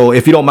 So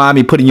if you don't mind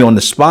me putting you on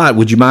the spot,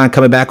 would you mind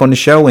coming back on the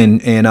show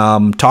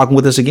and talking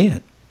with us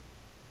again?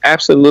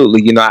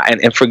 Absolutely,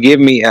 and forgive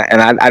me, and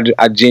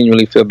I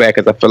genuinely feel bad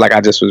because I feel like I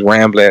just was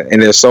rambling,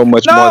 and there's so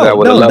much more that I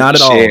would love to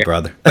share. Not at all,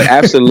 brother. But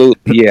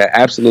absolutely, yeah,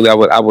 absolutely,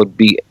 I would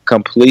be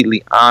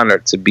completely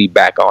honored to be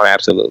back on.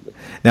 Absolutely.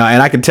 Now,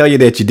 and I can tell you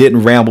that you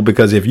didn't ramble,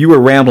 because if you were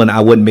rambling,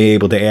 I wouldn't be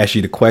able to ask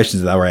you the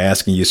questions that I were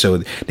asking you. So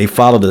they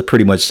followed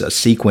pretty much a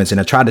sequence, and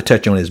I tried to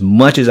touch on as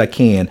much as I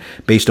can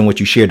based on what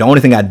you shared. The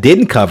only thing I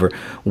didn't cover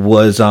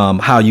was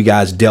how you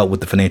guys dealt with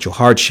the financial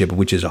hardship,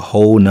 which is a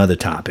whole nother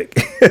topic.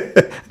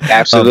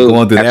 Absolutely. Of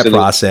going through Absolutely. that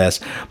process.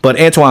 But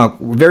Antoine,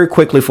 very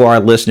quickly for our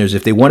listeners,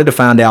 if they wanted to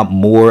find out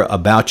more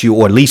about you,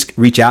 or at least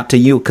reach out to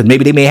you, because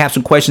maybe they may have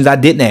some questions I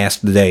didn't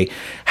ask today,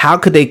 how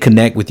could they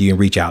connect with you and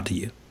reach out to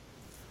you?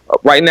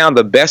 Right now,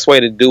 the best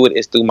way to do it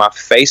is through my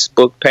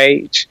Facebook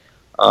page.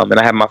 And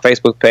I have my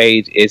Facebook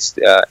page. It's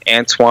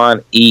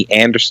Antoine E.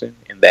 Anderson.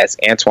 And that's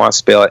Antoine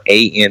spelled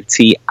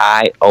Antione.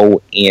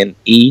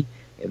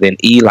 And then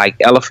E like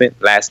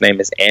elephant. Last name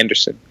is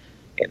Anderson.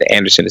 And the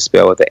Anderson is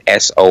spelled with the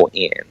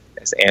S-O-N.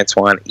 That's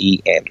Antoine E.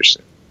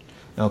 Anderson.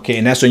 Okay,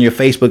 and that's on your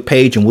Facebook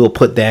page, and we'll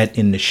put that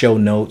in the show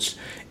notes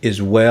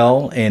as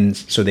well, and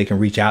so they can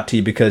reach out to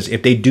you, because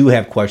if they do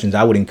have questions,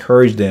 I would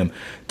encourage them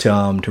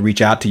to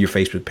reach out to your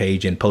Facebook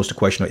page and post a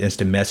question or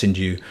instant message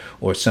you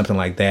or something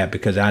like that,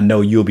 because I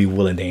know you'll be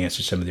willing to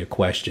answer some of their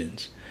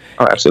questions.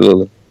 Oh,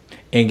 absolutely.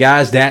 And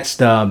guys, that's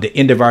the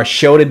end of our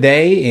show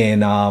today,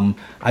 and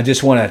I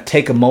just want to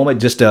take a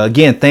moment just to,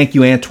 again, thank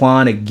you,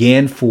 Antoine,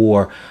 again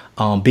for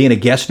being a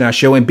guest in our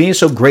show and being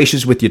so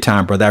gracious with your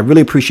time, brother. I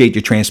really appreciate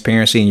your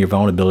transparency and your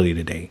vulnerability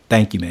today.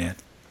 Thank you, man.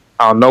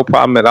 Oh, no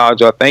problem at all,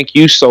 Joe. Thank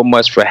you so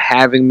much for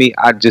having me.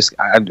 I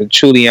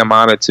truly am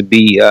honored to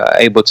be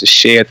able to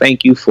share.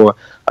 Thank you for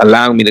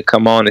allowing me to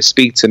come on and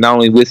speak to not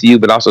only with you,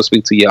 but also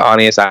speak to your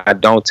audience. I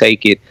don't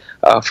take it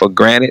for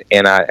granted,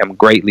 and I am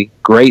greatly,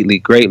 greatly,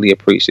 greatly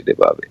appreciative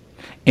of it.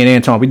 And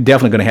Antoine, we're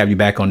definitely going to have you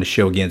back on the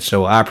show again.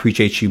 So I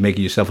appreciate you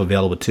making yourself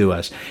available to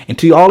us. And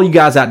to all you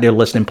guys out there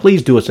listening,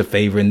 please do us a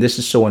favor, and this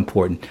is so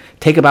important.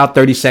 Take about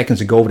 30 seconds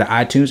to go over to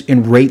iTunes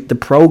and rate the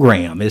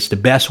program. It's the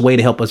best way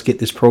to help us get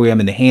this program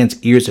in the hands,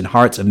 ears, and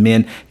hearts of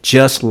men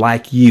just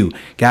like you.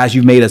 Guys,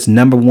 you've made us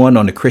 #1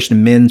 on the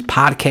Christian Men's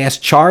Podcast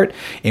chart,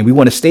 and we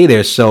want to stay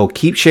there. So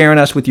keep sharing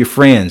us with your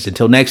friends.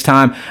 Until next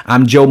time,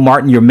 I'm Joe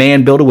Martin, your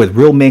man builder with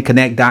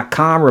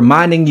RealMenConnect.com,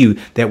 reminding you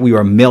that we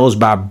are males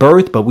by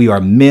birth, but we are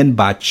men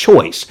by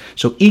choice.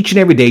 So each and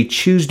every day,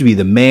 choose to be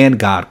the man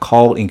God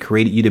called and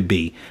created you to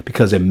be,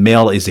 because a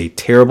male is a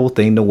terrible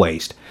thing to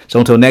waste. So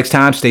until next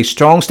time, stay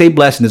strong, stay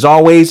blessed, and as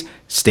always,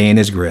 stay in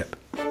his grip.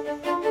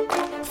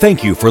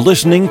 Thank you for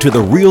listening to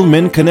the Real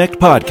Men Connect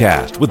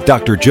podcast with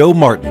Dr. Joe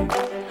Martin.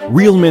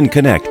 Real Men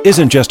Connect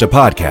isn't just a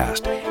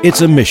podcast,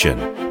 it's a mission,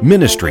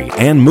 ministry,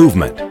 and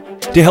movement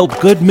to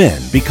help good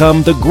men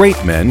become the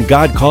great men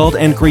God called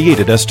and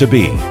created us to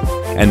be.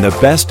 And the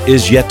best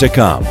is yet to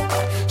come.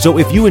 So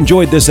if you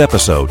enjoyed this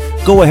episode,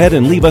 go ahead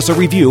and leave us a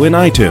review in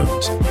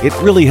iTunes. It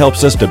really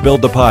helps us to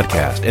build the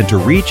podcast and to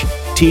reach,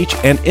 teach,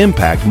 and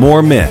impact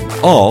more men,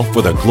 all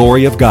for the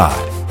glory of God.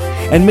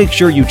 And make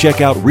sure you check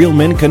out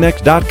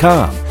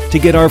RealMenConnect.com to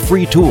get our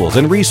free tools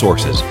and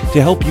resources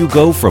to help you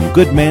go from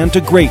good man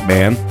to great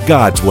man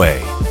God's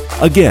way.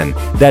 Again,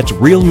 that's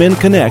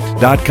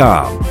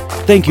RealMenConnect.com.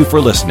 Thank you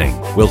for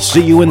listening. We'll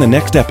see you in the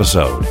next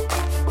episode.